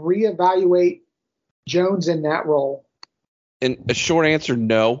position and reevaluate Jones in that role? And a short answer,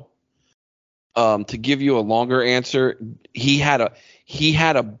 no. To give you a longer answer, he had a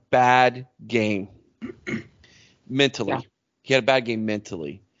bad game mentally. Yeah. He had a bad game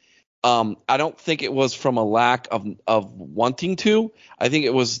mentally. I don't think it was from a lack of wanting to. I think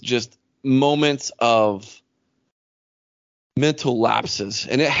it was just moments of mental lapses,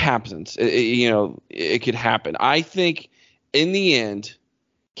 and it happens. It could happen. I think in the end,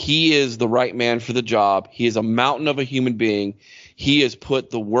 he is the right man for the job. He is a mountain of a human being. He has put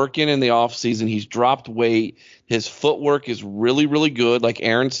the work in the offseason. He's dropped weight. His footwork is really, really good. Like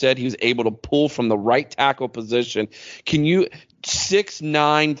Aaron said, he was able to pull from the right tackle position.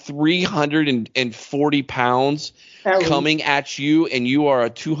 6'9", 340 pounds coming at you, and you are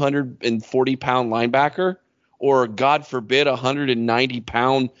a 240-pound linebacker, or God forbid,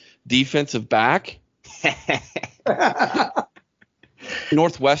 190-pound defensive back?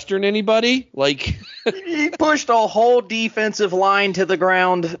 Northwestern, anybody? Like he pushed a whole defensive line to the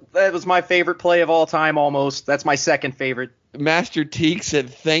ground. That was my favorite play of all time, almost. That's my second favorite. Master Teague said,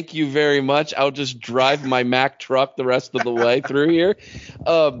 "Thank you very much. I'll just drive my Mack truck the rest of the way through here."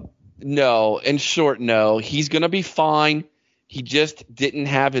 No, in short, no. He's going to be fine. He just didn't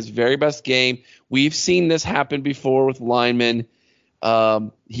have his very best game. We've seen this happen before with linemen.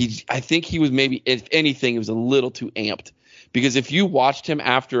 I think he was maybe, if anything, he was a little too amped. Because if you watched him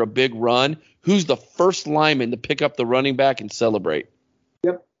after a big run, who's the first lineman to pick up the running back and celebrate?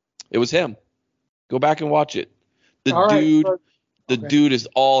 Yep. It was him. Go back and watch it. The dude is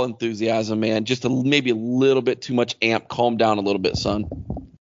all enthusiasm, man. Just maybe a little bit too much amp. Calm down a little bit, son.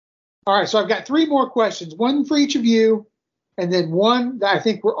 All right, so I've got three more questions, one for each of you, and then one that I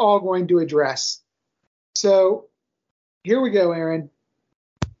think we're all going to address. So here we go, Aaron.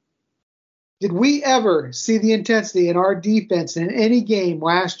 Did we ever see the intensity in our defense in any game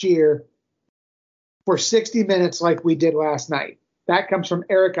last year for 60 minutes like we did last night? That comes from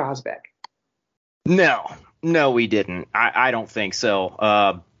Eric Osbeck. No, we didn't. I don't think so.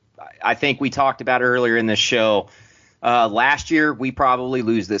 I think we talked about earlier in this show. Last year, we probably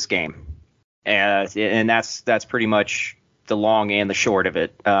lose this game. And that's pretty much the long and the short of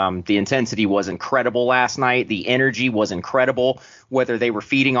it. The intensity was incredible last night. The energy was incredible, whether they were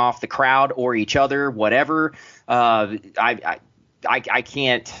feeding off the crowd or each other, whatever. I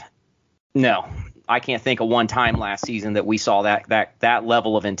can't think of one time last season that we saw that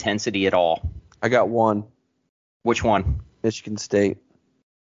level of intensity at all. I got one. Which one? Michigan State.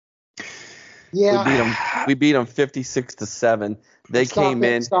 Yeah. We beat them 56-7. They came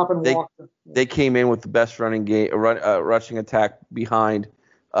in with the best rushing attack behind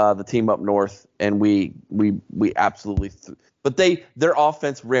the team up north, and we absolutely but their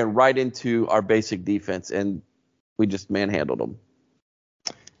offense ran right into our basic defense, and we just manhandled them.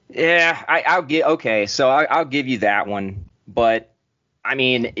 Yeah, I'll give you that one. But I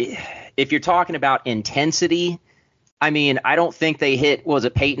mean, if you're talking about intensity, I mean, I don't think they hit. Was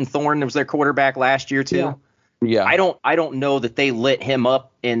it Peyton Thorne that was their quarterback last year too? Yeah. I don't know that they lit him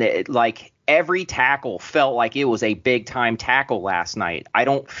up, and like every tackle felt like it was a big time tackle last night. I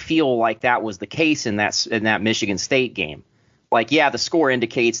don't feel like that was the case in that Michigan State game. Like, yeah, the score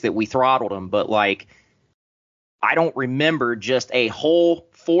indicates that we throttled them, but like, I don't remember just a whole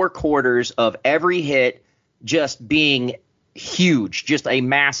 4 quarters of every hit just being huge, just a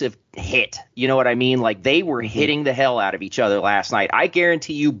massive hit. You know what I mean? Like, they were hitting the hell out of each other last night. I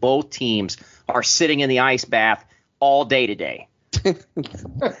guarantee you both teams are sitting in the ice bath all day today.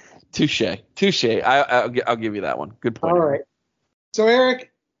 Touche. I'll give you that one. Good point. All right. So,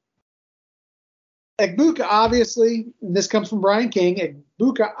 Eric, Egbuka obviously, and this comes from Brian King,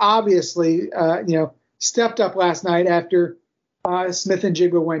 Egbuka obviously, stepped up last night after Smith and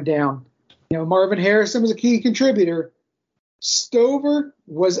Jigba went down. Marvin Harrison was a key contributor. Stover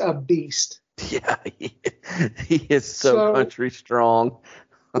was a beast. Yeah, he is so country strong.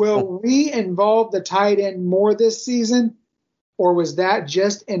 Will we involve the tight end more this season, or was that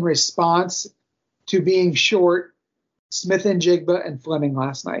just in response to being short Smith and Jigba and Fleming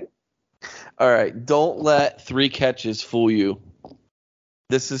last night? All right, don't let 3 catches fool you.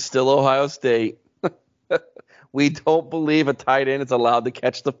 This is still Ohio State. We don't believe a tight end is allowed to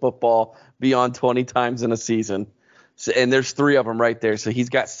catch the football beyond 20 times in a season. So, and there's 3 of them right there. So he's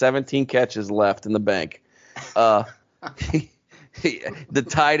got 17 catches left in the bank. The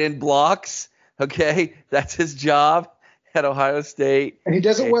tight end blocks, okay, that's his job at Ohio State. And he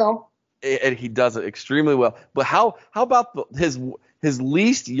does it well. And he does it extremely well. But how about his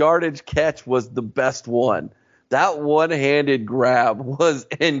least yardage catch was the best one? That one-handed grab was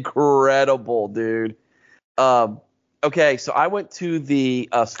incredible, dude. Okay, so I went to the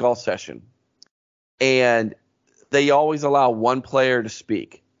Skull session, and they always allow one player to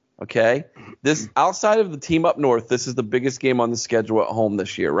speak. Okay, this outside of the team up north, this is the biggest game on the schedule at home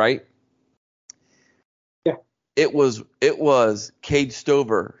this year, right? Yeah. It was Cade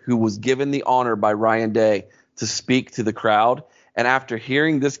Stover who was given the honor by Ryan Day to speak to the crowd, and after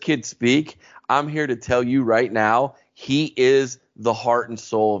hearing this kid speak, I'm here to tell you right now, he is the heart and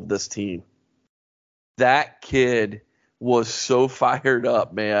soul of this team. That kid was so fired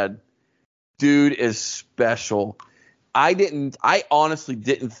up, man. Dude is special. I honestly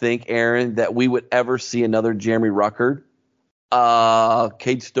didn't think, Aaron, that we would ever see another Jeremy Ruckert.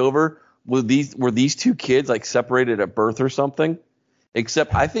 Cade Stover. Were these 2 kids like separated at birth or something?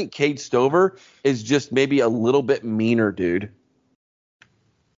 Except I think Cade Stover is just maybe a little bit meaner, dude.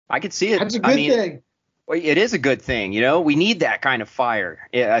 I could see it. That's a good thing. It is a good thing. We need that kind of fire,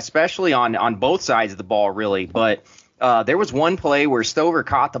 especially on both sides of the ball, really. But there was one play where Stover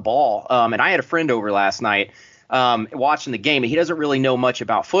caught the ball, and I had a friend over last night watching the game. And he doesn't really know much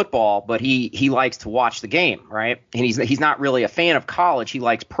about football, but he likes to watch the game, right? And he's not really a fan of college. He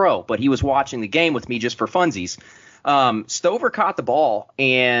likes pro, but he was watching the game with me just for funsies. Stover caught the ball,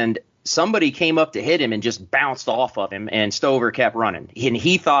 and somebody came up to hit him and just bounced off of him, and Stover kept running. And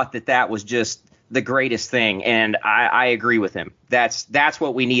he thought that was just the greatest thing, and I agree with him. That's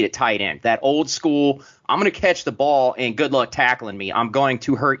what we need at tight end. That old school, I'm going to catch the ball and good luck tackling me. I'm going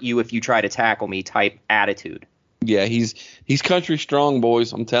to hurt you if you try to tackle me type attitude. Yeah, he's country strong,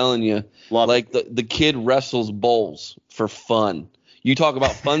 boys. I'm telling you. The kid wrestles bulls for fun. You talk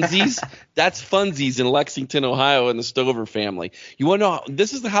about funsies, that's funsies in Lexington, Ohio, in the Stover family. You want to know,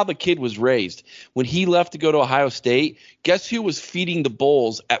 this is how the kid was raised. When he left to go to Ohio State, guess who was feeding the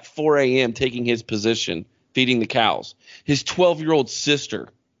bulls at 4 a.m., taking his position, feeding the cows? His 12-year-old sister.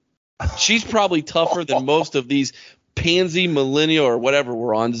 She's probably tougher than most of these pansy millennial or whatever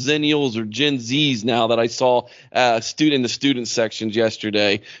we're on, Zennials or Gen Zs now that I saw in the student sections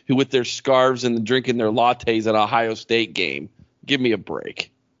yesterday who with their scarves and drinking their lattes at Ohio State game. Give me a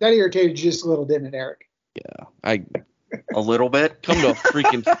break. That irritated you just a little, didn't it, Eric? Yeah, a little bit. Come to a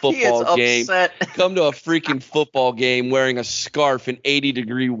freaking football game. Come to a freaking football game wearing a scarf in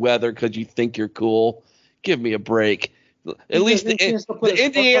 80-degree weather because you think you're cool. Give me a break. At least the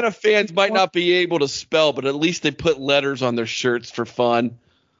Indiana fans might not be able to spell, but at least they put letters on their shirts for fun.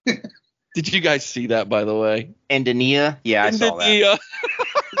 Did you guys see that, by the way? Indiana? Yeah, I saw that.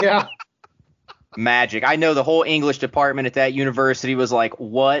 Yeah. Magic. I know the whole English department at that university was like,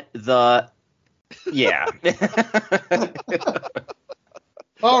 what the? Yeah.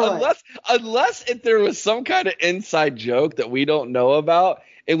 All right. Unless if there was some kind of inside joke that we don't know about,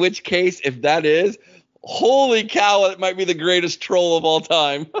 in which case, if that is, holy cow, it might be the greatest troll of all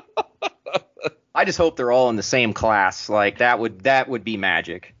time. I just hope they're all in the same class. Like that would be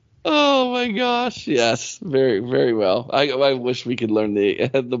magic. Oh my gosh, yes, very, very well. I wish we could learn the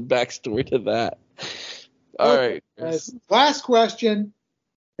backstory to that. All right. Last question,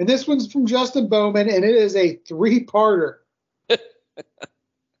 and this one's from Justin Bowman, and it is a 3-parter.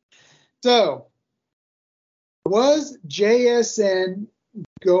 So, was JSN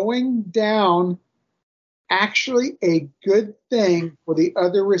going down actually a good thing for the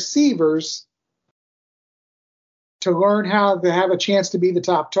other receivers to learn how to have a chance to be the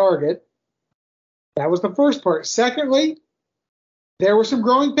top target. That was the first part. Secondly, there were some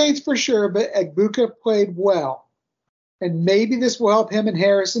growing pains for sure, but Egbuka played well. And maybe this will help him and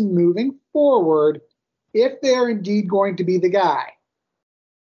Harrison moving forward if they are indeed going to be the guy.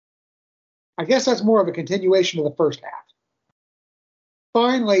 I guess that's more of a continuation of the first half.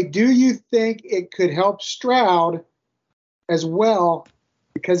 Finally, do you think it could help Stroud as well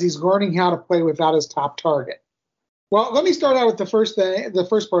because he's learning how to play without his top target? Well, let me start out with the first thing. The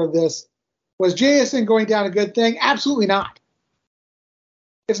first part of this. Was JSN going down a good thing? Absolutely not.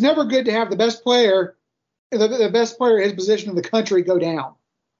 It's never good to have the best player in his position in the country go down.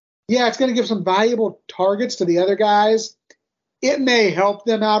 Yeah, it's going to give some valuable targets to the other guys. It may help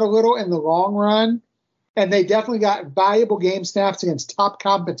them out a little in the long run, and they definitely got valuable game snaps against top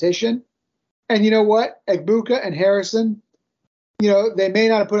competition. And you know what? Egbuka and Harrison, they may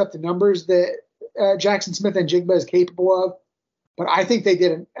not have put up the numbers that Jackson Smith and Jigba is capable of, but I think they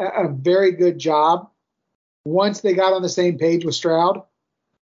did a very good job once they got on the same page with Stroud.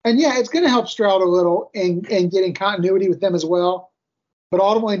 And yeah, it's going to help Stroud a little in getting continuity with them as well. But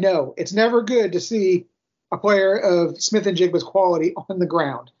ultimately, no, it's never good to see a player of Smith and Jigba's quality on the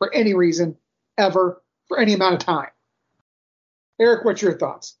ground for any reason, ever, for any amount of time. Eric, what's your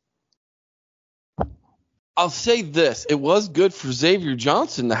thoughts? I'll say this. It was good for Xavier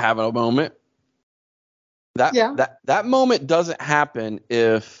Johnson to have a moment. That moment doesn't happen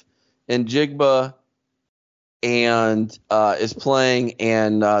if Njigba and is playing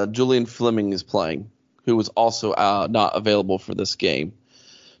and Julian Fleming is playing, who was also not available for this game.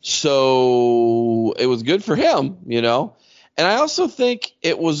 So it was good for him, And I also think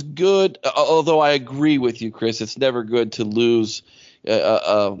it was good, although I agree with you, Chris, it's never good to lose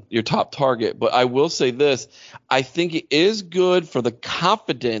your top target. But I will say this. I think it is good for the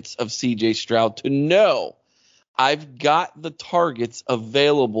confidence of C.J. Stroud to know I've got the targets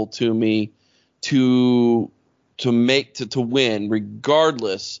available to me to win,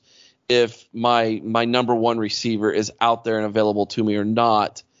 regardless if my number one receiver is out there and available to me or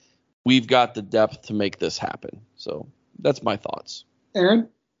not. We've got the depth to make this happen. So that's my thoughts. Aaron?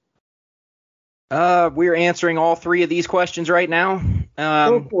 We're answering all three of these questions right now.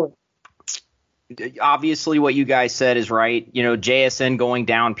 Go for it. Obviously, what you guys said is right. JSN going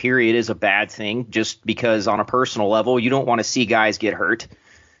down, period, is a bad thing just because on a personal level, you don't want to see guys get hurt.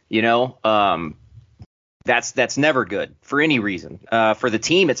 That's never good for any reason. For the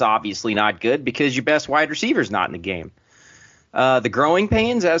team, it's obviously not good because your best wide receiver is not in the game. The growing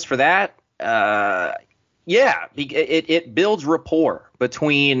pains, as for that, it builds rapport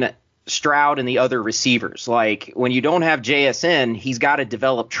between Stroud and the other receivers. Like when you don't have JSN, he's got to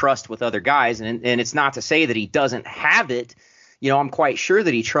develop trust with other guys. And it's not to say that he doesn't have it. I'm quite sure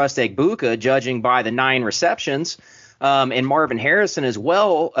that he trusts Egbuka, judging by the 9 receptions, and Marvin Harrison as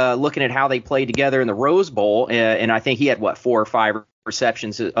well, looking at how they played together in the Rose Bowl. And I think he had 4 or 5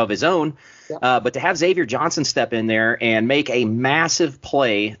 receptions of his own. Yeah. But to have Xavier Johnson step in there and make a massive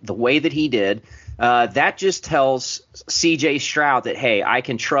play the way that he did, that just tells C.J. Stroud that, hey, I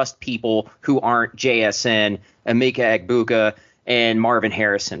can trust people who aren't JSN, Emeka Egbuka, and Marvin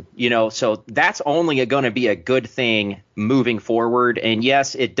Harrison. So that's only going to be a good thing moving forward. And,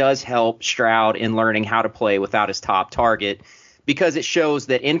 yes, it does help Stroud in learning how to play without his top target because it shows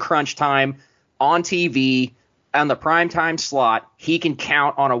that in crunch time, on TV, on the primetime slot, he can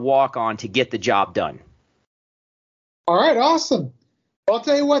count on a walk-on to get the job done. All right, awesome. I'll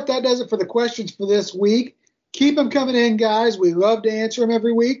tell you what, that does it for the questions for this week. Keep them coming in, guys. We love to answer them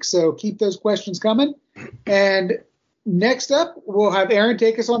every week, so keep those questions coming. And next up, we'll have Aaron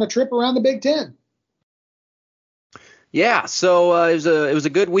take us on a trip around the Big Ten. Yeah, so it was a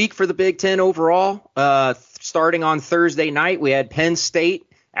good week for the Big Ten overall. Starting on Thursday night, we had Penn State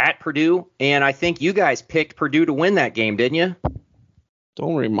at Purdue, and I think you guys picked Purdue to win that game, didn't you?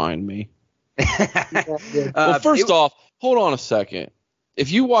 Don't remind me. Well, first off, hold on a second. If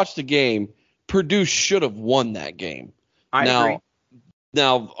you watch the game, Purdue should have won that game. I agree.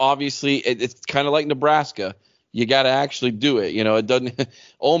 Now, obviously, it's kind of like Nebraska. You got to actually do it. It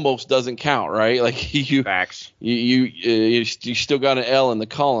almost doesn't count, right? Like Facts. You still got an L in the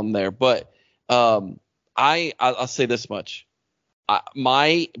column there. But I'll say this much.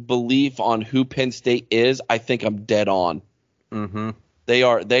 My belief on who Penn State is, I think I'm dead on. Mm-hmm. They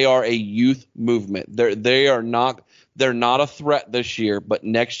are a youth movement. They're not a threat this year, but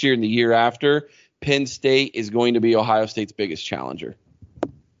next year and the year after, Penn State is going to be Ohio State's biggest challenger.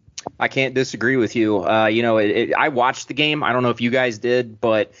 I can't disagree with you. I watched the game. I don't know if you guys did,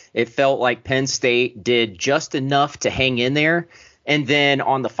 but it felt like Penn State did just enough to hang in there. And then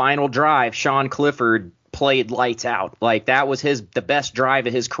on the final drive, Sean Clifford played lights out. Like, that was the best drive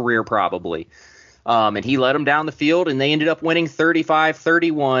of his career probably. And he led them down the field, and they ended up winning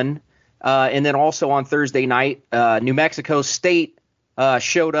 35-31. And then also on Thursday night, New Mexico State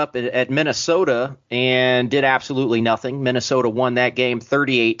showed up at Minnesota and did absolutely nothing. Minnesota won that game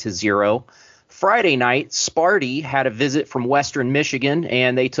 38-0. Friday night, Sparty had a visit from Western Michigan,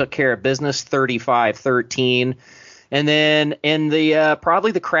 and they took care of business 35-13. And then in the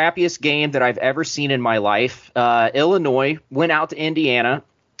probably the crappiest game that I've ever seen in my life, Illinois went out to Indiana.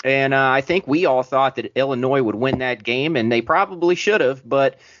 And I think we all thought that Illinois would win that game, and they probably should have.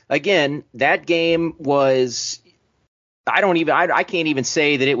 But again, that game was I can't even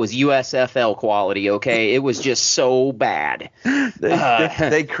say that it was USFL quality. Okay, it was just so bad.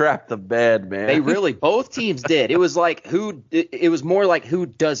 They crapped the bed, man. They really, both teams did. It was like it was more like who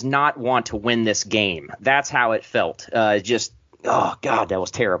does not want to win this game. That's how it felt. Oh God, that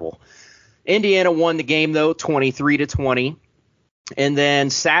was terrible. Indiana won the game though, 23-20. And then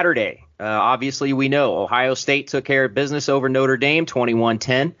Saturday, obviously we know Ohio State took care of business over Notre Dame,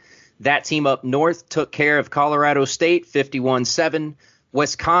 21-10. That team up north took care of Colorado State, 51-7.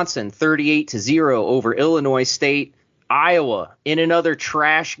 Wisconsin, 38-0 over Illinois State. Iowa in another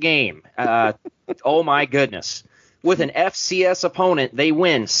trash game. Oh my goodness. With an FCS opponent, they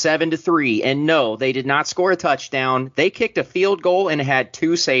win 7-3. And no, they did not score a touchdown. They kicked a field goal and had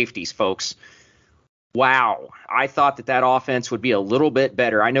 2 safeties, folks. Wow, I thought that offense would be a little bit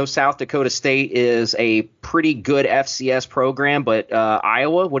better. I know South Dakota State is a pretty good FCS program, but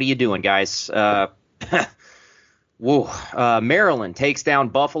Iowa, what are you doing, guys? Maryland takes down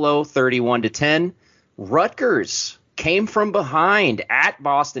Buffalo 31-10. Rutgers came from behind at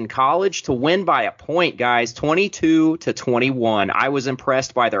Boston College to win by a point, guys, 22-21. I was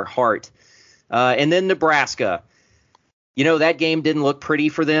impressed by their heart. And then Nebraska. You know, that game didn't look pretty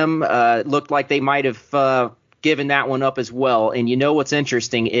for them. It looked like they might have given that one up as well. And you know what's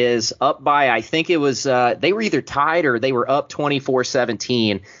interesting is up by, I think it was, they were either tied or they were up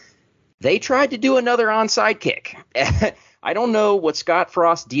 24-17. They tried to do another onside kick. I don't know what Scott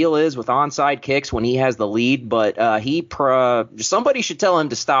Frost's deal is with onside kicks when he has the lead, but somebody should tell him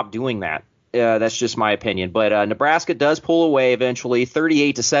to stop doing that. That's just my opinion. But Nebraska does pull away eventually,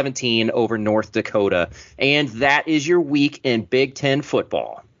 38-17 over North Dakota. And that is your week in Big Ten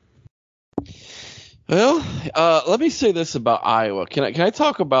football. Well, let me say this about Iowa. Can I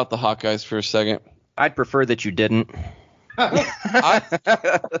talk about the Hawkeyes for a second? I'd prefer that you didn't. I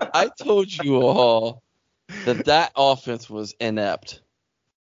told you all that offense was inept.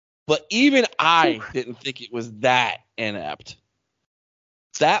 But even I didn't think it was that inept.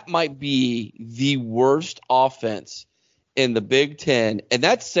 That might be the worst offense in the Big Ten, and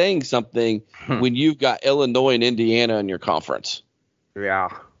that's saying something when you've got Illinois and Indiana in your conference. Yeah.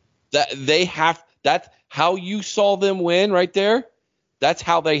 That's how you saw them win right there. That's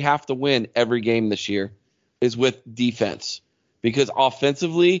how they have to win every game this year, is with defense. Because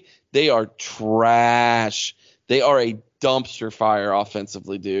offensively, they are trash. They are a dumpster fire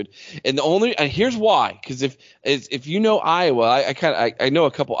offensively, dude. And here's why. Because if you know Iowa, I know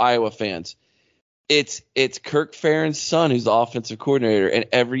a couple Iowa fans. It's Kirk Ferentz' son who's the offensive coordinator, and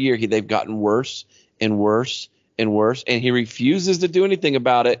every year they've gotten worse and worse and worse, and he refuses to do anything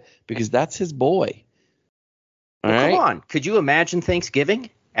about it because that's his boy. Come on, could you imagine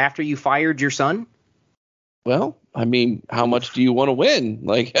Thanksgiving after you fired your son? Well, I mean, how much do you want to win?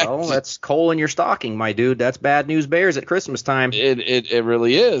 Well, that's coal in your stocking, my dude. That's bad news bears at Christmas time. It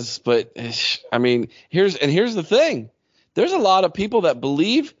really is. But I mean, here's the thing. There's a lot of people that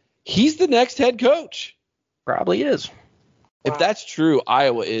believe he's the next head coach. Probably is. If that's true,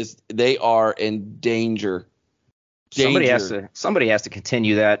 they are in danger. Somebody has to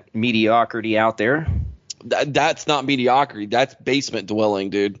continue that mediocrity out there. That's not mediocrity. That's basement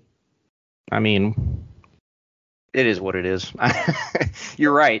dwelling, dude. I mean, it is what it is.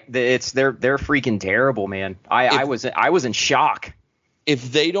 You're right. They're freaking terrible, man. I was in shock.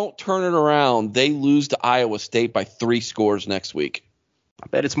 If they don't turn it around, they lose to Iowa State by 3 scores next week. I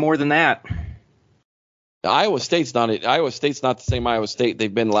bet it's more than that. Iowa State's not the same Iowa State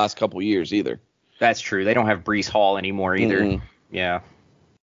they've been the last couple of years either. That's true. They don't have Breece Hall anymore either. Mm-hmm. Yeah.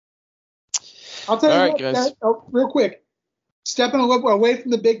 I'll tell you what, real quick, stepping away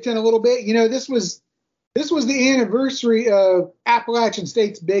from the Big Ten a little bit. You know, this was the anniversary of Appalachian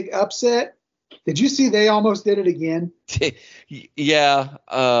State's big upset. Did you see they almost did it again? Yeah.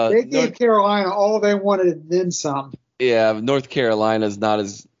 They gave Carolina all they wanted and then some. Yeah, North Carolina's not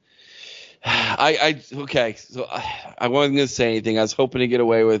as Okay. So I wasn't going to say anything. I was hoping to get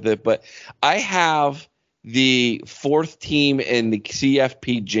away with it, but I have the fourth team in the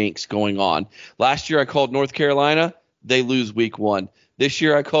CFP jinx going on. Last year I called North Carolina. They lose week 1. This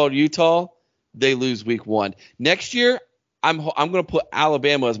year I called Utah. They lose week 1. Next year I'm going to put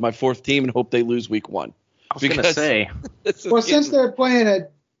Alabama as my fourth team and hope they lose week 1. I was going to say. Well, since they're playing a,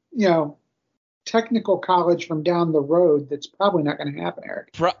 technical college from down the road, that's probably not going to happen,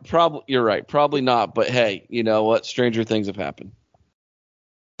 Eric. Probably you're right. Probably not. But hey, you know what? Stranger things have happened.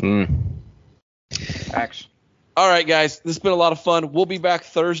 Facts. All right, guys. This has been a lot of fun. We'll be back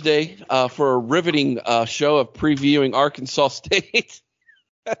Thursday for a riveting show of previewing Arkansas State.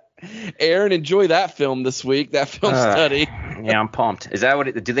 Aaron, enjoy that film this week. That film study. Yeah, I'm pumped. Is that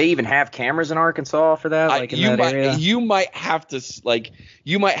what? Do they even have cameras in Arkansas for that? Like in that area? You might have to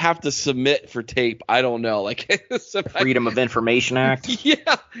submit for tape. I don't know. Like Freedom of Information Act.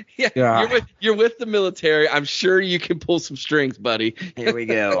 Yeah. You're with the military. I'm sure you can pull some strings, buddy. Here we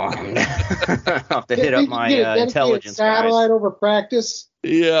go. I'll have to hit up my intelligence satellite guys. over practice.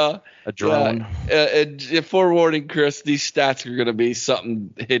 Yeah. A drone. Forewarning, Chris, these stats are going to be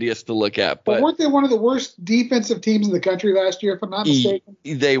something hideous to look at. But weren't they one of the worst defensive teams in the country last year, if I'm not mistaken?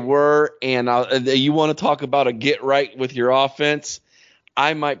 They were, and you want to talk about a get right with your offense,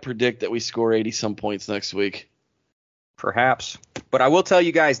 I might predict that we score 80-some points next week. Perhaps. But I will tell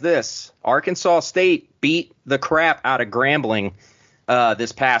you guys this. Arkansas State beat the crap out of Grambling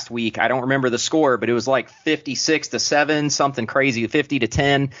this past week. I don't remember the score, but it was like 56-7, something crazy,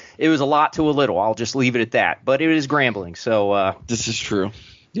 50-10. It was a lot to a little. I'll just leave it at that. But it is Grambling, so this is true.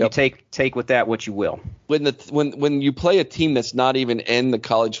 Yep. You take with that what you will. When you play a team that's not even in the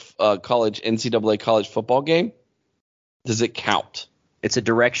college NCAA college football game, does it count? It's a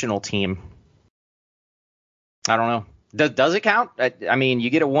directional team. I don't know. Does it count? I mean, you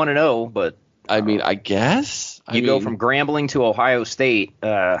get a 1-0, but I mean, I guess. You go from Grambling to Ohio State.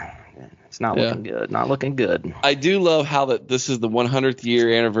 It's not looking good. Not looking good. I do love how this is the 100th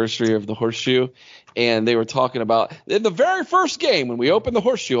year anniversary of the Horseshoe, and they were talking about in the very first game when we opened the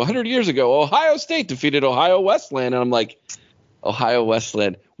Horseshoe 100 years ago, Ohio State defeated Ohio Wesleyan, and I'm like, Ohio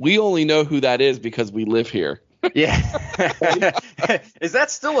Wesleyan. We only know who that is because we live here. Yeah. Is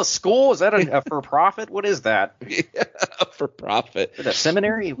that still a school? Is that a for-profit? What is that? Yeah, for-profit. Is it a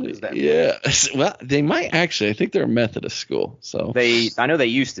seminary? What is that? Yeah. Well, they might actually. I think they're a Methodist school. So I know they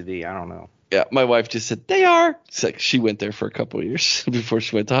used to be. I don't know. Yeah, my wife just said they are. It's like she went there for a couple of years before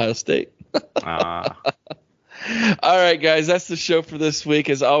she went to Ohio State. All right, guys, that's the show for this week.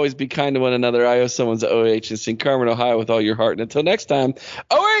 As always, be kind to one another. I owe someone's OH in St. Carmen, Ohio, with all your heart. And until next time,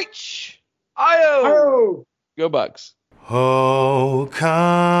 OH! IO! Go Bucks. Oh,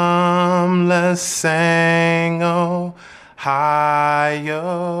 come, let's sing Ohio's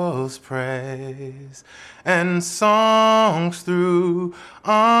praise and songs through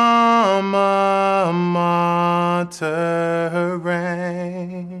alma mater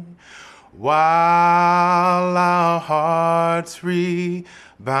reign, while our hearts rebounding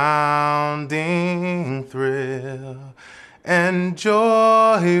thrill and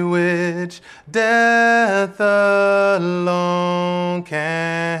joy which death alone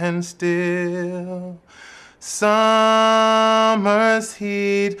can still. Summer's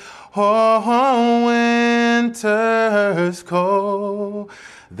heat or winter's cold,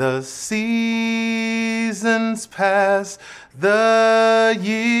 the seasons pass, the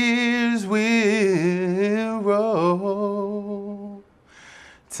years will roll.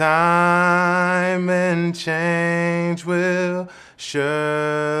 Time and change will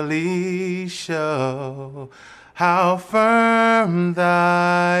surely show how firm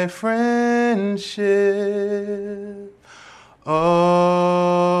thy friendship, Ohio.